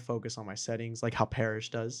really want to focus on my settings like how Parrish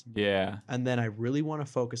does. Yeah. And then I really want to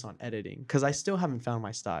focus on editing because I still haven't found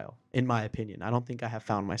my style, in my opinion. I don't think I have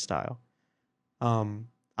found my style.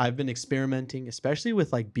 I've been experimenting, especially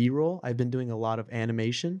with like B-roll. I've been doing a lot of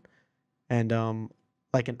animation. And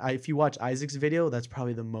if you watch Isaac's video, that's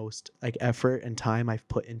probably the most like effort and time I've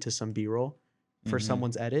put into some B-roll for Mhm.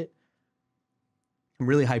 someone's edit. I'm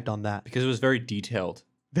really hyped on that. Because it was very detailed.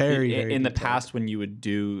 Very, in very the detailed. past when you would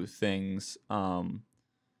do things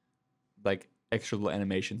like extra little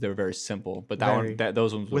animations, they were very simple. But Very.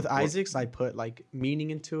 those ones With were- Isaac's, I put like meaning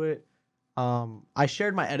into it. I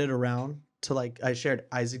shared my edit around to I shared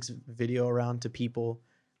Isaac's video around to people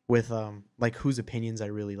with like whose opinions I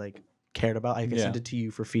really like cared about. I Yeah. sent it to you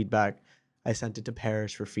for feedback. I sent it to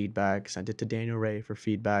Parrish for feedback. Sent it to Daniel Ray for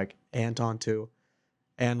feedback. Anton too.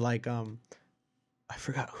 And like I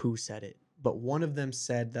forgot who said it, but one of them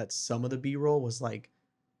said that some of the B-roll was like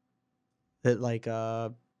that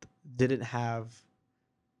didn't have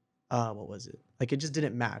what was it? Like it just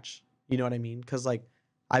didn't match. You know what I mean? Because like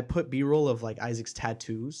I put B-roll of like Isaac's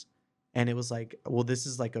tattoos, and it was like, well, this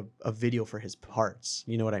is like a video for his parts.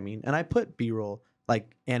 You know what I mean? And I put B-roll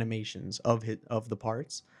like animations of the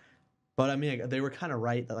parts, but I mean like, they were kind of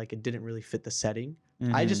right that like it didn't really fit the setting.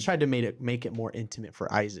 I just tried to make it more intimate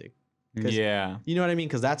for Isaac. Yeah. You know what I mean?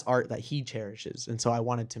 Because that's art that he cherishes, and so I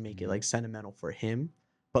wanted to make it like sentimental for him,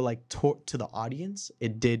 but like to the audience,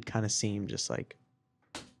 it did kind of seem just like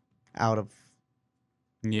out of.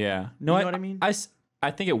 Yeah. No, You know what I mean? I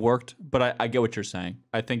think it worked, but I get what you're saying.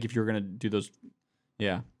 I think if you're gonna do those,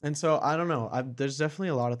 yeah. And so I don't know. There's definitely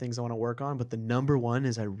a lot of things I want to work on, but the number one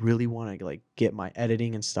is I really want to like get my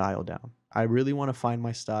editing and style down. I really want to find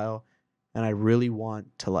my style, and I really want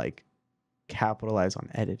to like capitalize on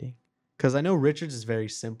editing, because I know Richard's is very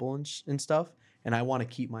simple and stuff, and I want to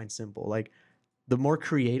keep mine simple. Like the more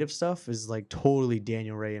creative stuff is like totally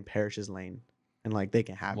Daniel Ray and Parrish's lane, and like they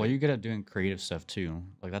can have Well, it. you're good at doing creative stuff too.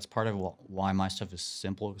 Like that's part of why my stuff is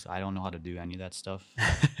simple, because I don't know how to do any of that stuff.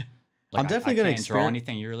 I'm definitely gonna can't draw experiment.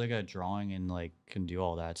 anything. You're really good at drawing and like can do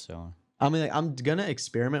all that. So I mean, like, I'm gonna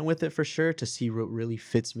experiment with it for sure to see what really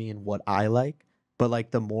fits me and what I like. But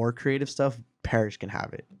like the more creative stuff, Parrish can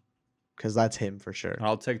have it, because that's him for sure.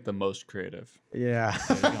 I'll take the most creative.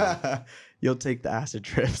 Yeah, you'll take the acid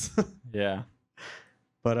trips. Yeah.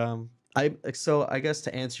 But I guess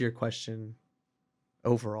to answer your question,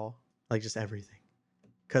 overall, like just everything,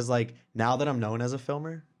 because like now that I'm known as a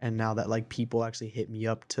filmer, and now that like people actually hit me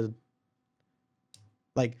up to,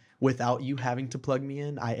 like without you having to plug me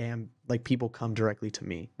in, I am like people come directly to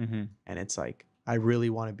me, Mm-hmm. and it's like I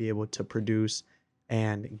really want to be able to produce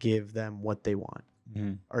and give them what they want,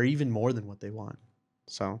 Mm-hmm. or even more than what they want.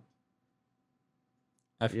 So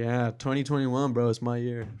I've- yeah, 2021, bro, it's my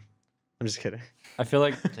year. I'm just kidding. I feel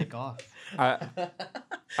like take off.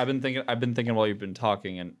 I've been thinking while you've been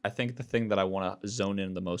talking, and I think the thing that I want to zone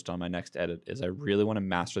in the most on my next edit is I really want to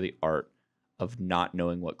master the art of not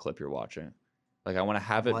knowing what clip you're watching. Like I want to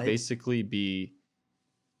have it What? basically be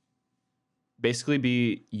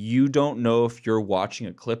you don't know if you're watching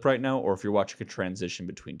a clip right now or if you're watching a transition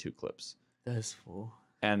between two clips. That's full.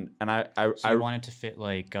 And I So you want it to fit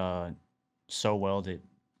like so well that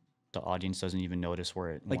the audience doesn't even notice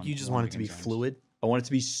where it. Like you just want it to be begins and ends. fluid. I want it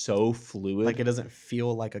to be so fluid. Like it doesn't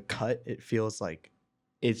feel like a cut. It feels like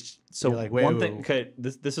It's so You're like, wait, one wait, thing. wait. Okay,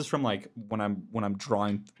 this is from like when I'm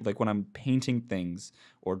drawing, like when I'm painting things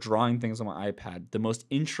or drawing things on my iPad. The most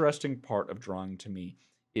interesting part of drawing to me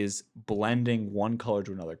is blending one color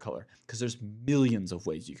to another color, because there's millions of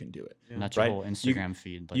ways you can do it. And that's your Right? whole Instagram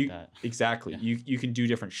feed like you, that. Exactly. Yeah. You can do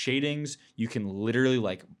different shadings. You can literally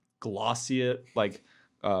like glossy it, like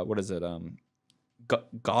what is it?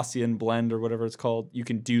 Gaussian blend or whatever it's called. You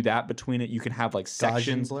can do that between it. You can have like Gaussian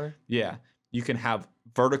sections. blur. Yeah. You can have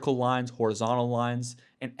vertical lines, horizontal lines,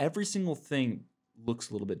 and every single thing looks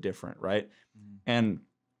a little bit different, right? And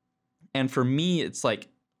for me, it's like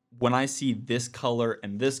when I see this color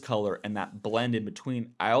and that blend in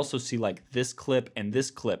between, I also see like this clip and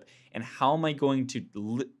this clip. And how am I going to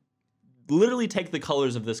literally take the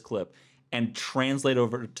colors of this clip and translate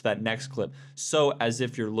over to that next clip? So as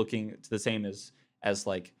if you're looking to the same as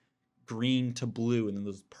like green to blue and then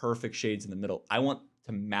those perfect shades in the middle. I want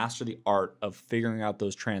to master the art of figuring out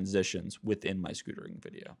those transitions within my scootering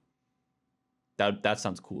video. That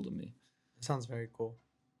sounds cool to me. It sounds very cool.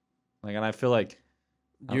 Like, and I feel like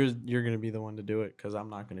You're gonna be the one to do it, because I'm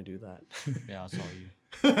not gonna do that. Yeah, that's all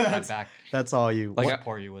you. that's, Back. that's all you. Like, What-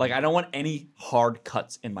 Pour you with like it. I don't want any hard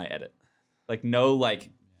cuts in my edit. Like no like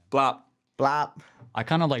blop. blop. I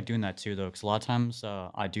kind of like doing that too, though, because a lot of times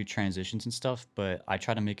I do transitions and stuff, but I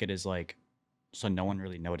try to make it as like so no one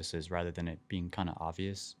really notices, rather than it being kind of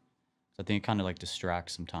obvious. So I think it kind of like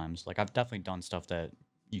distracts sometimes. Like I've definitely done stuff that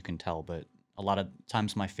you can tell, but a lot of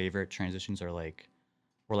times my favorite transitions are like,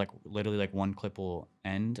 where like literally like one clip will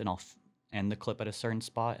end and I'll end the clip at a certain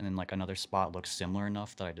spot, and then like another spot looks similar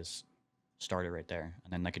enough that I just start it right there,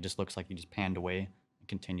 and then like it just looks like you just panned away and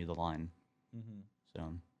continue the line.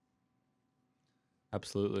 So.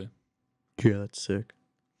 Absolutely. Yeah, that's sick.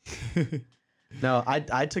 No,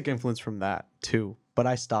 I took influence from that too, but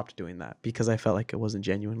I stopped doing that because I felt like it wasn't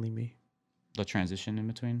genuinely me. The transition in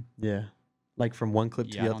between. Yeah, like from one clip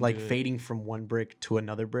to Yeah, I the other, don't like do it. fading from one brick to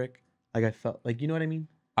another brick. Like I felt like, you know what I mean?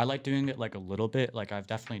 I like doing it like a little bit. Like I've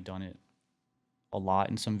definitely done it a lot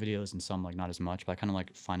in some videos and some like not as much, but I kind of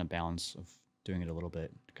like find a balance of doing it a little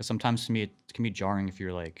bit, because sometimes to me it can be jarring if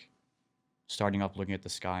you're like starting up looking at the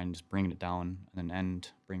sky and just bringing it down and then end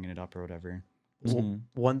bringing it up or whatever.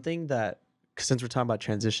 One thing that, since we're talking about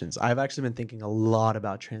transitions, I've actually been thinking a lot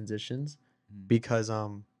about transitions, because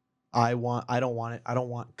I don't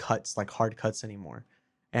want cuts, like hard cuts anymore.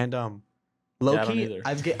 And low I don't key, either.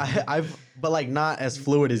 I've but like not as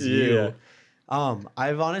fluid as Yeah. you.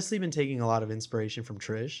 I've honestly been taking a lot of inspiration from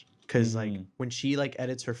Trish, because like when she like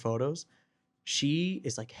edits her photos, she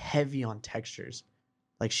is like heavy on textures.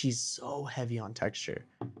 Like she's so heavy on texture,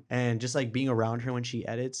 and just like being around her when she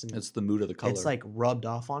edits, and It's the mood of the color. it's like rubbed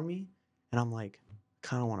off on me, and I'm like,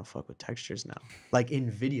 kind of want to fuck with textures now. Like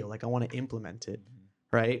in video, like I want to implement it,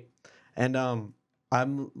 right? And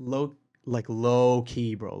I'm low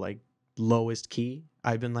key, bro, like lowest key.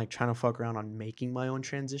 I've been like trying to fuck around on making my own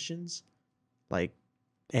transitions, like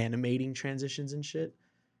animating transitions and shit,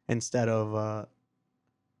 instead of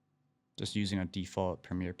Just using a default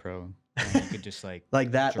Premiere Pro. And you could just like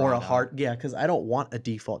that, draw or it a out. hard, yeah, because I don't want a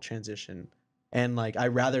default transition, and like I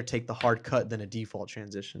rather take the hard cut than a default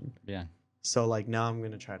transition. Yeah. So like now I'm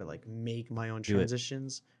gonna try to like make my own Do it.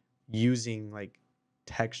 transitions using like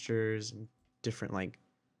textures and different like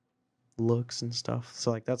looks and stuff.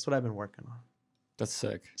 So like that's what I've been working on That's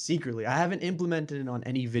sick. secretly. I haven't implemented it on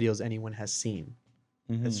any videos anyone has seen.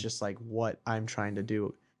 Mhm. It's just like what I'm trying to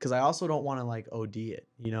do, because I also don't want to like OD it,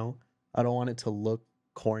 you know? I don't want it to look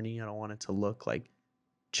corny. I don't want it to look like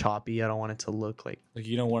choppy. I don't want it to look like Like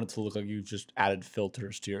you don't want it to look like you've just added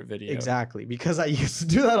filters to your video. exactly, because I used to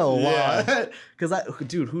do that a Yeah. lot. Because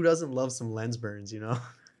dude, who doesn't love some lens burns, you know?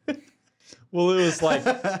 Well, it was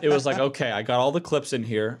like okay, I got all the clips in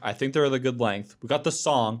here. I think they're the good length. We got the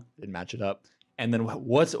song, didn't match it up. And then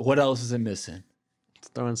what else is it missing? Let's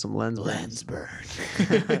throw in some lens burn.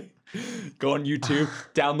 Go on YouTube,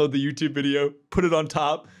 download the YouTube video, put it on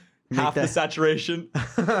top, Make half the that- saturation.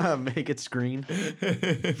 Make it screen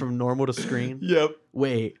from normal to screen. Yep.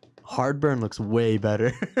 Wait, hard burn looks way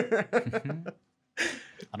better.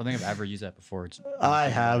 I don't think I've ever used that before. It's I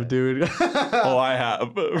have, dude. Oh, I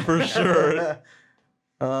have for sure.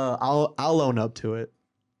 I'll own up to it.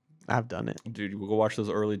 I've done it. Dude, we'll go watch those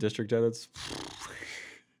early district edits.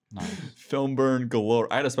 nice. Film burn galore.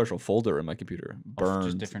 I had a special folder in my computer. Oh, Burned.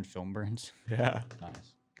 just different film burns. Yeah.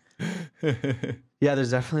 Nice. Yeah,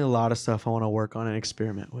 there's definitely a lot of stuff I want to work on and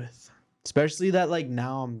experiment with. Especially that like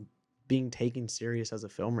now I'm being taken serious as a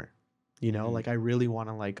filmer. You know, Mhm. like I really want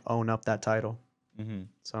to like own up that title. Mhm.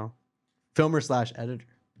 So, filmer / editor.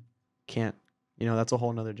 Can't, you know, that's a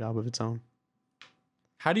whole nother job of its own.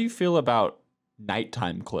 How do you feel about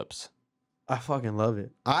nighttime clips? I fucking love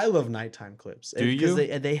it. I love nighttime clips. Do Because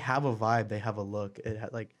you? they have a vibe, they have a look. It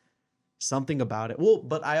had like something about it. Well,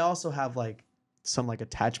 but I also have like some like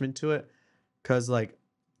attachment to it, because like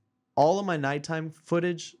all of my nighttime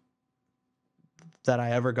footage that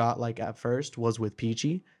I ever got like at first was with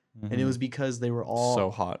Peachy, and it was because they were all so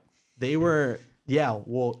hot. they were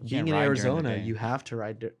well, being can't in ride during the Arizona, day. you have to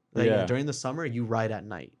ride Yeah. during the summer. You ride at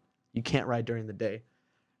night. You can't ride during the day.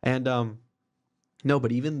 And no,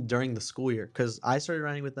 but even during the school year, because I started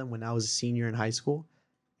riding with them when I was a senior in high school,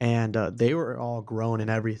 and they were all grown and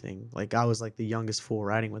everything. Like I was like the youngest fool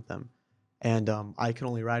riding with them, and I could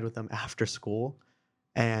only ride with them after school,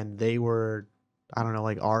 and they were, I don't know,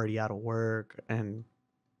 like already out of work, and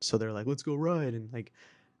so they're like, let's go ride. And like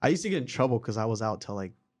I used to get in trouble because I was out till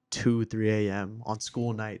like 2-3 a.m. on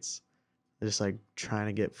school nights, just like trying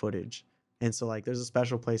to get footage. And so like there's a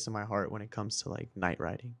special place in my heart when it comes to like night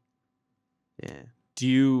riding. Yeah. Do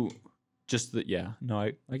you just yeah, no,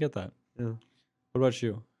 I get that. Yeah. What about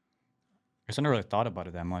you? I guess I never really thought about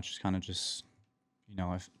it that much. It's kind of just, you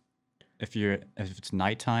know, if it's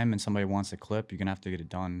nighttime and somebody wants a clip, you're gonna have to get it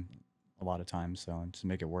done a lot of times. So just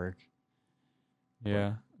make it work.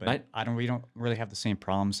 Yeah. But we don't really have the same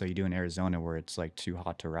problems that you do in Arizona, where it's like too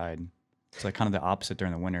hot to ride. It's like kind of the opposite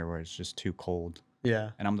during the winter, where it's just too cold.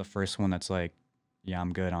 Yeah. And I'm the first one that's like, yeah,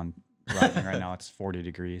 I'm good on riding right now. It's 40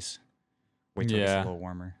 degrees. Wait till it's a Yeah. little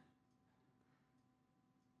warmer.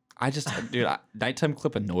 Dude, nighttime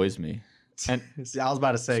clip annoys me. And See, I was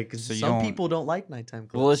about to say, because So you some don't- people don't like nighttime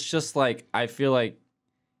clips. well, it's just like I feel like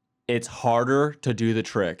it's harder to do the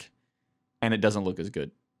trick, and it doesn't look as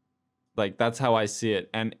good. Like that's how I see it.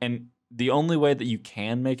 And the only way that you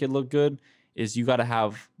can make it look good is you got to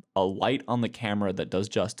have a light on the camera that does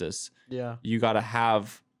justice. yeah. You got to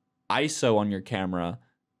have ISO on your camera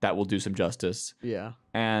that will do some justice. Yeah.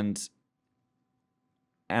 And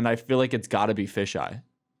I feel like it's got to be fisheye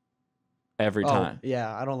every time.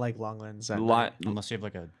 Yeah. I don't like long lens. at Li- night. Unless you have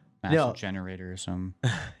like a massive No. generator or some.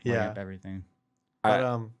 Yeah. Everything.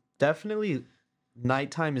 But definitely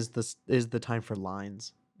nighttime is the time for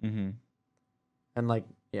lines. Mhm. And like,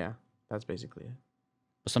 yeah, that's basically it.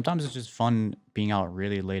 But sometimes it's just fun being out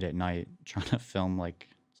really late at night trying to film like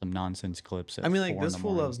some nonsense clips. At I mean, like 4 in this the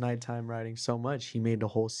fool morning. loves nighttime riding so much, he made a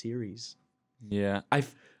whole series. Yeah.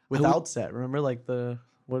 without set. Remember, like the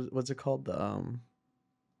what's it called? The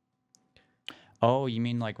Oh, you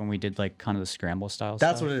mean like when we did like kind of the scramble style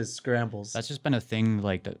That's stuff? what it is. Scrambles. That's just been a thing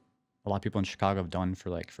like that a lot of people in Chicago have done for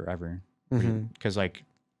like forever. Because like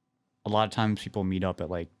a lot of times people meet up at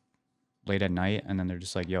like late at night and then they're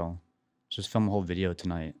just like, yo, just film a whole video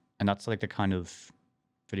tonight. And that's like the kind of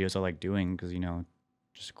videos I like doing because, you know,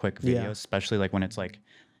 just quick videos, especially like when it's like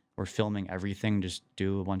we're filming everything, just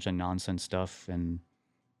do a bunch of nonsense stuff and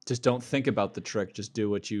Just don't think about the trick. Just do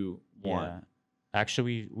what you want. yeah.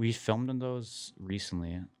 Actually, we filmed in those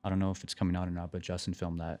recently. I don't know if it's coming out or not, but Justin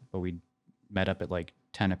filmed that. But we met up at like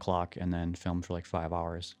 10 o'clock and then filmed for like 5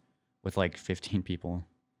 hours with like 15 people.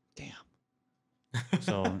 Damn.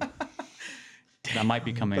 So that might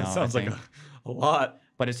be coming That out. sounds I like think. a lot.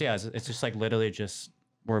 But it's just like literally just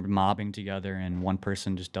we're mobbing together and one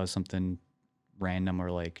person just does something random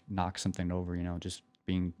or like knocks something over, you know, just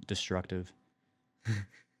being destructive.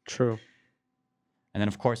 True. And then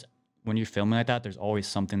of course, when you're filming like that, there's always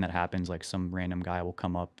something that happens. Like some random guy will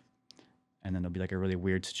come up and then there'll be like a really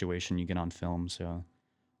weird situation you get on film. So,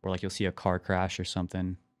 or like you'll see a car crash or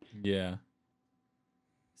something. Yeah.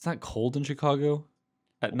 It's not cold in Chicago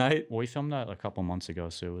at night. Well, we filmed that a couple months ago,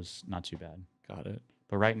 so it was not too bad. Got it.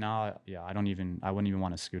 But right now, yeah, I wouldn't even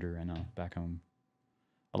want a scooter right now back home.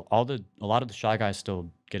 A lot of the Shy Guys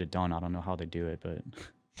still get it done. I don't know how they do it, but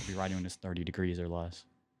I'll be riding when it's 30 degrees or less.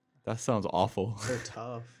 That sounds awful. So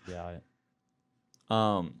tough. Yeah.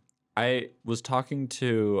 I was talking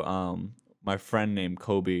to my friend named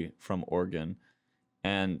Kobe from Oregon,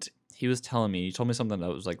 and he told me something that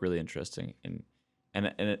was like really interesting, and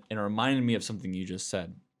it reminded me of something you just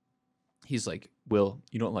said. He's like, Will,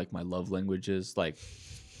 you don't like my love languages, like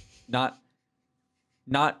not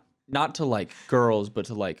to like girls, but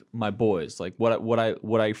to like my boys, like what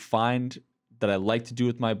I find that I like to do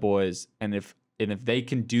with my boys, and if they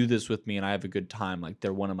can do this with me and I have a good time, like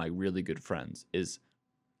they're one of my really good friends, is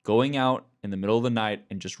going out in the middle of the night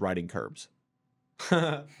and just riding curbs.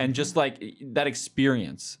 And just like that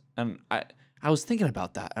experience. And I was thinking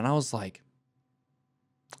about that and I was like,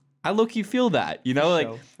 I low-key feel that, you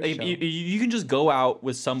know, you can just go out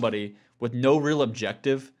with somebody with no real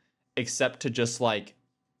objective except to just like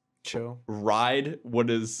ride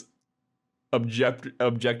what is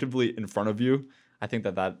objectively in front of you. I think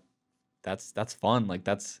that's fun. Like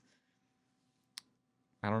I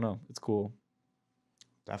don't know. It's cool.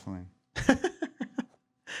 Definitely.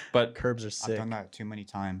 But Curbs are sick. I've done that too many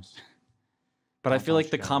times. But I feel like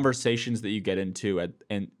the Chicago. conversations that you get into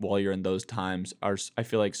while you're in those times I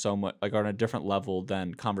feel like so much like are on a different level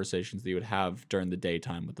than conversations that you would have during the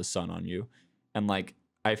daytime with the sun on you. And like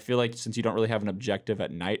I feel like since you don't really have an objective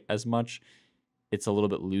at night as much, it's a little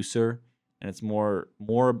bit looser and it's more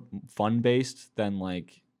fun based than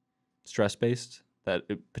like stress based that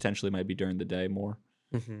it potentially might be during the day more.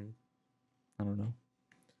 Mm-hmm. I don't know.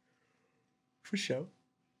 For sure.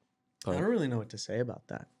 But I don't really know what to say about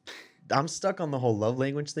that. I'm stuck on the whole love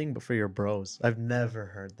language thing, but for your bros, I've never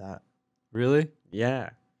heard that. really? Yeah,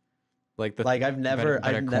 Like the like I've never,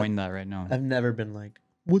 Better coin that right now. I've never been like,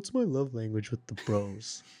 what's my love language with the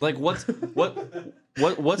bros? like what's You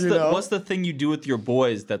know? what's the thing you do with your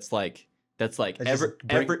boys that's like That just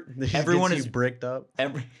everyone gets is you bricked up.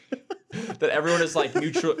 that everyone is like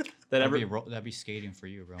neutral that That'd be skating for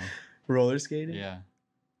you, bro. Roller skating? Yeah.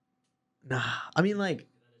 Nah, I mean like,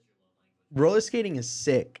 roller skating is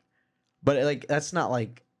sick, but like that's not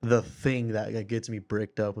like the thing that gets me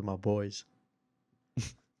bricked up with my boys.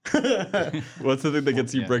 What's the thing that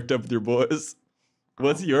gets you Yeah. bricked up with your boys?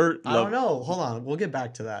 What's your I don't know. Hold on, we'll get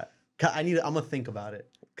back to that. I'm gonna think about it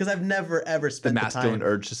because I've never ever the spent masculine the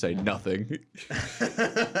urge to say nothing?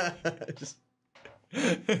 time. Just-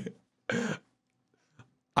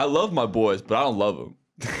 I love my boys, but I don't love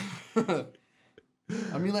them.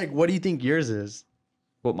 I mean, like, what do you think yours is?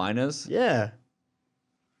 What mine is? Yeah.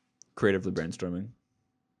 Creatively brainstorming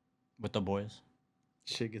With the boys.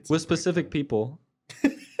 Shit gets with specific people.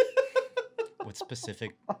 With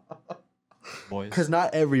specific boys. because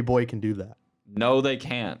not every boy can do that. No, they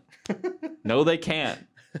can't. No, they can't.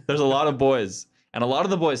 There's a lot of boys, and a lot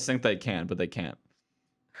of the boys think they can, but they can't.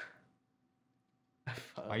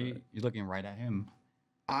 Why are you looking right at him?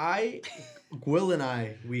 Will and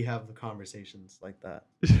I, we have the conversations like that.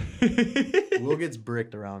 Will gets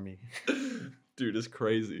bricked around me. Dude, it's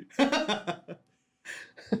crazy.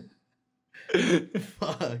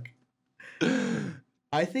 Fuck.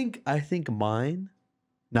 I think mine.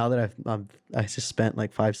 Now that I just spent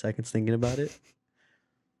like 5 seconds thinking about it.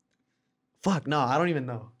 Fuck no, I don't even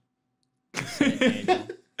know.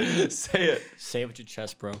 Say it. Say it with your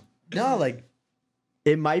chest, bro. No, like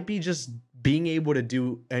it might be just being able to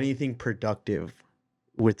do anything productive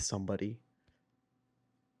with somebody.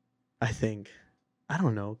 I think. I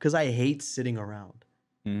don't know, because I hate sitting around.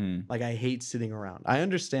 Like, I hate sitting around. I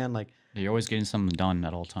understand, like, You're always getting something done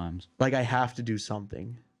at all times. like I have to do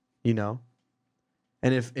something, you know?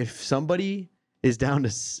 And if somebody is down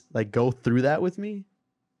to like go through that with me,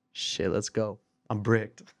 shit, let's go. I'm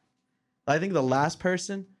bricked. I think the last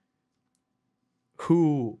person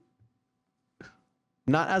who,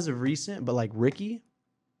 not as of recent, but like Ricky,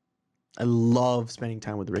 I love spending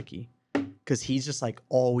time with Ricky because he's just like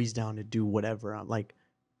always down to do whatever. I'm like,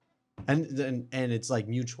 and it's like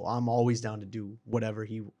mutual. I'm always down to do whatever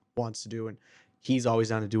he wants to do, and he's always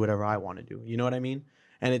down to do whatever I want to do. You know what I mean?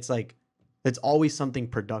 And it's like, it's always something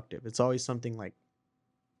productive. It's always something like,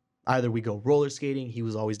 either we go roller skating. He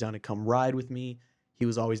was always down to come ride with me. He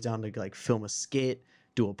was always down to like film a skit,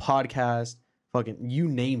 do a podcast, fucking you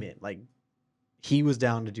name it. Like, he was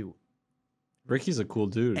down to do Ricky's a cool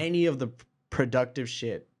dude. any of the productive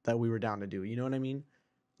shit that we were down to do. You know what I mean?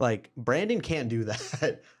 Like, Brandon can't do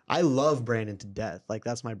that. I love Brandon to death. Like,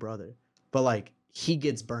 that's my brother. But like, he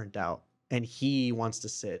gets burnt out and he wants to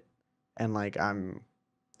sit, and like I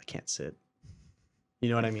can't sit. You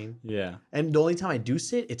know what I mean? Yeah. And the only time I do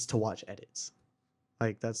sit, it's to watch edits.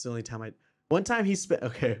 Like, that's the only time one time he spent,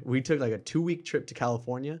 okay, we took like a 2-week trip to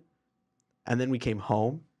California, and then we came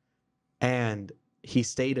home, and he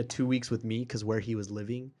stayed 2 weeks with me because where he was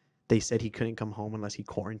living, they said he couldn't come home unless he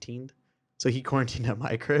quarantined. So he quarantined at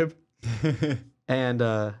my crib.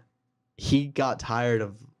 And he got tired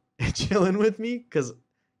of chilling with me because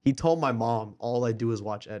he told my mom all I do is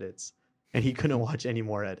watch edits, and he couldn't watch any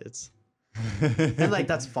more edits. And like,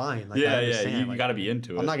 that's fine. Like, I understand. You Like, got to be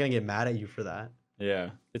into it. I'm not gonna get mad at you for that.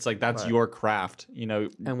 Yeah. It's like, that's But- your craft, you know?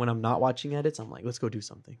 And when I'm not watching edits, I'm like, let's go do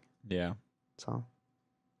something. Yeah. So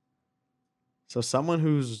someone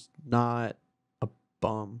who's not a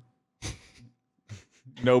bum.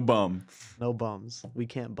 No bum. No bums. We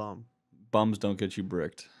can't bum. Bums don't get you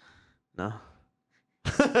bricked. No.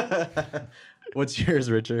 What's yours,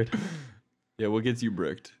 Richard? Yeah, what gets you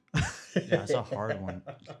bricked? Yeah, that's a hard one.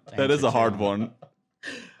 That is a hard one.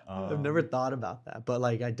 I've never thought about that, but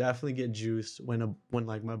like, I definitely get juiced when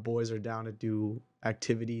like my boys are down to do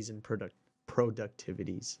activities and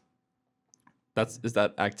productivities. Is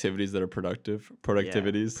that activities that are productive?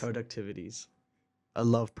 Productivities? Yeah, productivities. I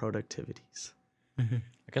love productivities. I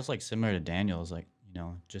guess like similar to Daniel's, like, you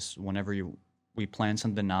know, just whenever we plan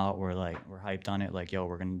something out, we're hyped on it, like, yo,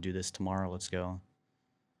 we're gonna do this tomorrow, let's go.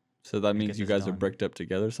 So that It means gets you us guys are done. bricked up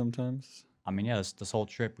together sometimes? I mean, yeah, this whole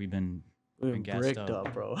trip we've been We've been gassed bricked up.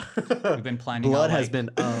 up, bro. We've been planning. Blood out, has been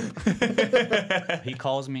up. He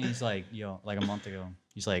calls me. He's like, yo, like a month ago.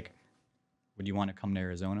 He's like, would you want to come to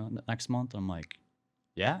Arizona next month? I'm like,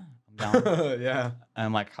 yeah, I'm down. Yeah. And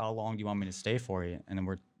I'm like, how long do you want me to stay for you? And then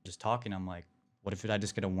we're just talking. I'm like, what if I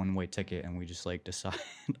just get a one-way ticket and we just like decide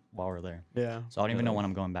while we're there? Yeah. So I don't even know when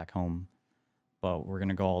I'm going back home, but we're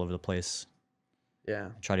gonna go all over the place. Yeah.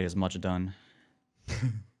 Try to get as much done.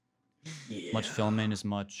 Much filming, as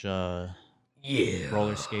much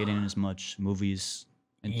roller skating, as much movies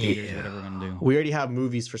and theaters, whatever we're gonna do. We already have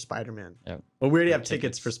movies for Spider-Man. Yeah. Well, we already have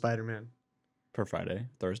Tickets. tickets for Spider-Man. Per Friday?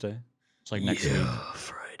 Thursday? It's like next week.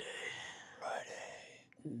 Friday.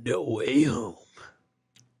 No way home.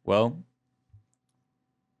 Well,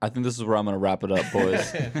 I think this is where I'm going to wrap it up,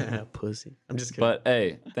 boys. Pussy. I'm just kidding. But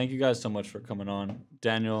hey, thank you guys so much for coming on.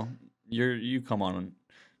 Daniel, you come on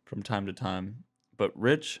from time to time. But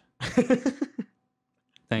Rich, thank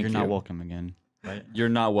You're you. not welcome again. Right? You're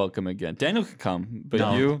not welcome again. Daniel can come, but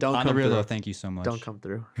No. you Don't On the come real through. though, thank you so much. Don't come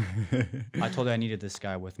through. I told you I needed this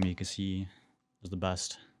guy with me because he was the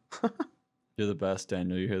best. You're the best,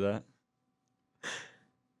 Daniel. You hear that?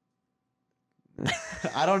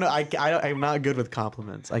 I don't know. I'm not good with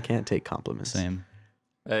compliments. I can't take compliments. Same.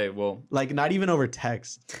 Hey, well, Like, not even over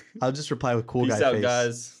text. I'll just reply with cool peace guy out, face.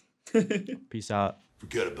 guys. Peace out.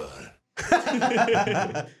 Forget about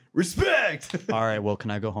it. Respect. All right. Well, can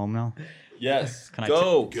I go home now? Yes. Can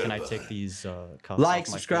Go. Can I take these cuffs Like, off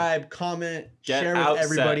my subscribe, comment, Get share out, with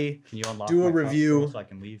everybody. feet? Can you unlock do a my cuffs review. so I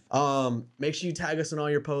can leave? Make sure you tag us in all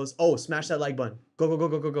your posts. Oh, smash that like button. Go. Leave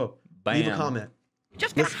a Bam. comment.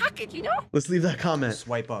 Just gotta hack it, you know? Let's leave that comment.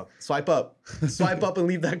 Swipe up. Swipe up. Swipe up and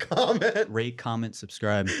leave that comment. Rate, comment,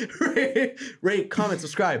 subscribe. Rate, comment,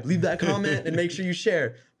 subscribe. Leave that comment and make sure you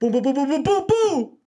share. Boom, boom, boom, boom, boom, boom, boom.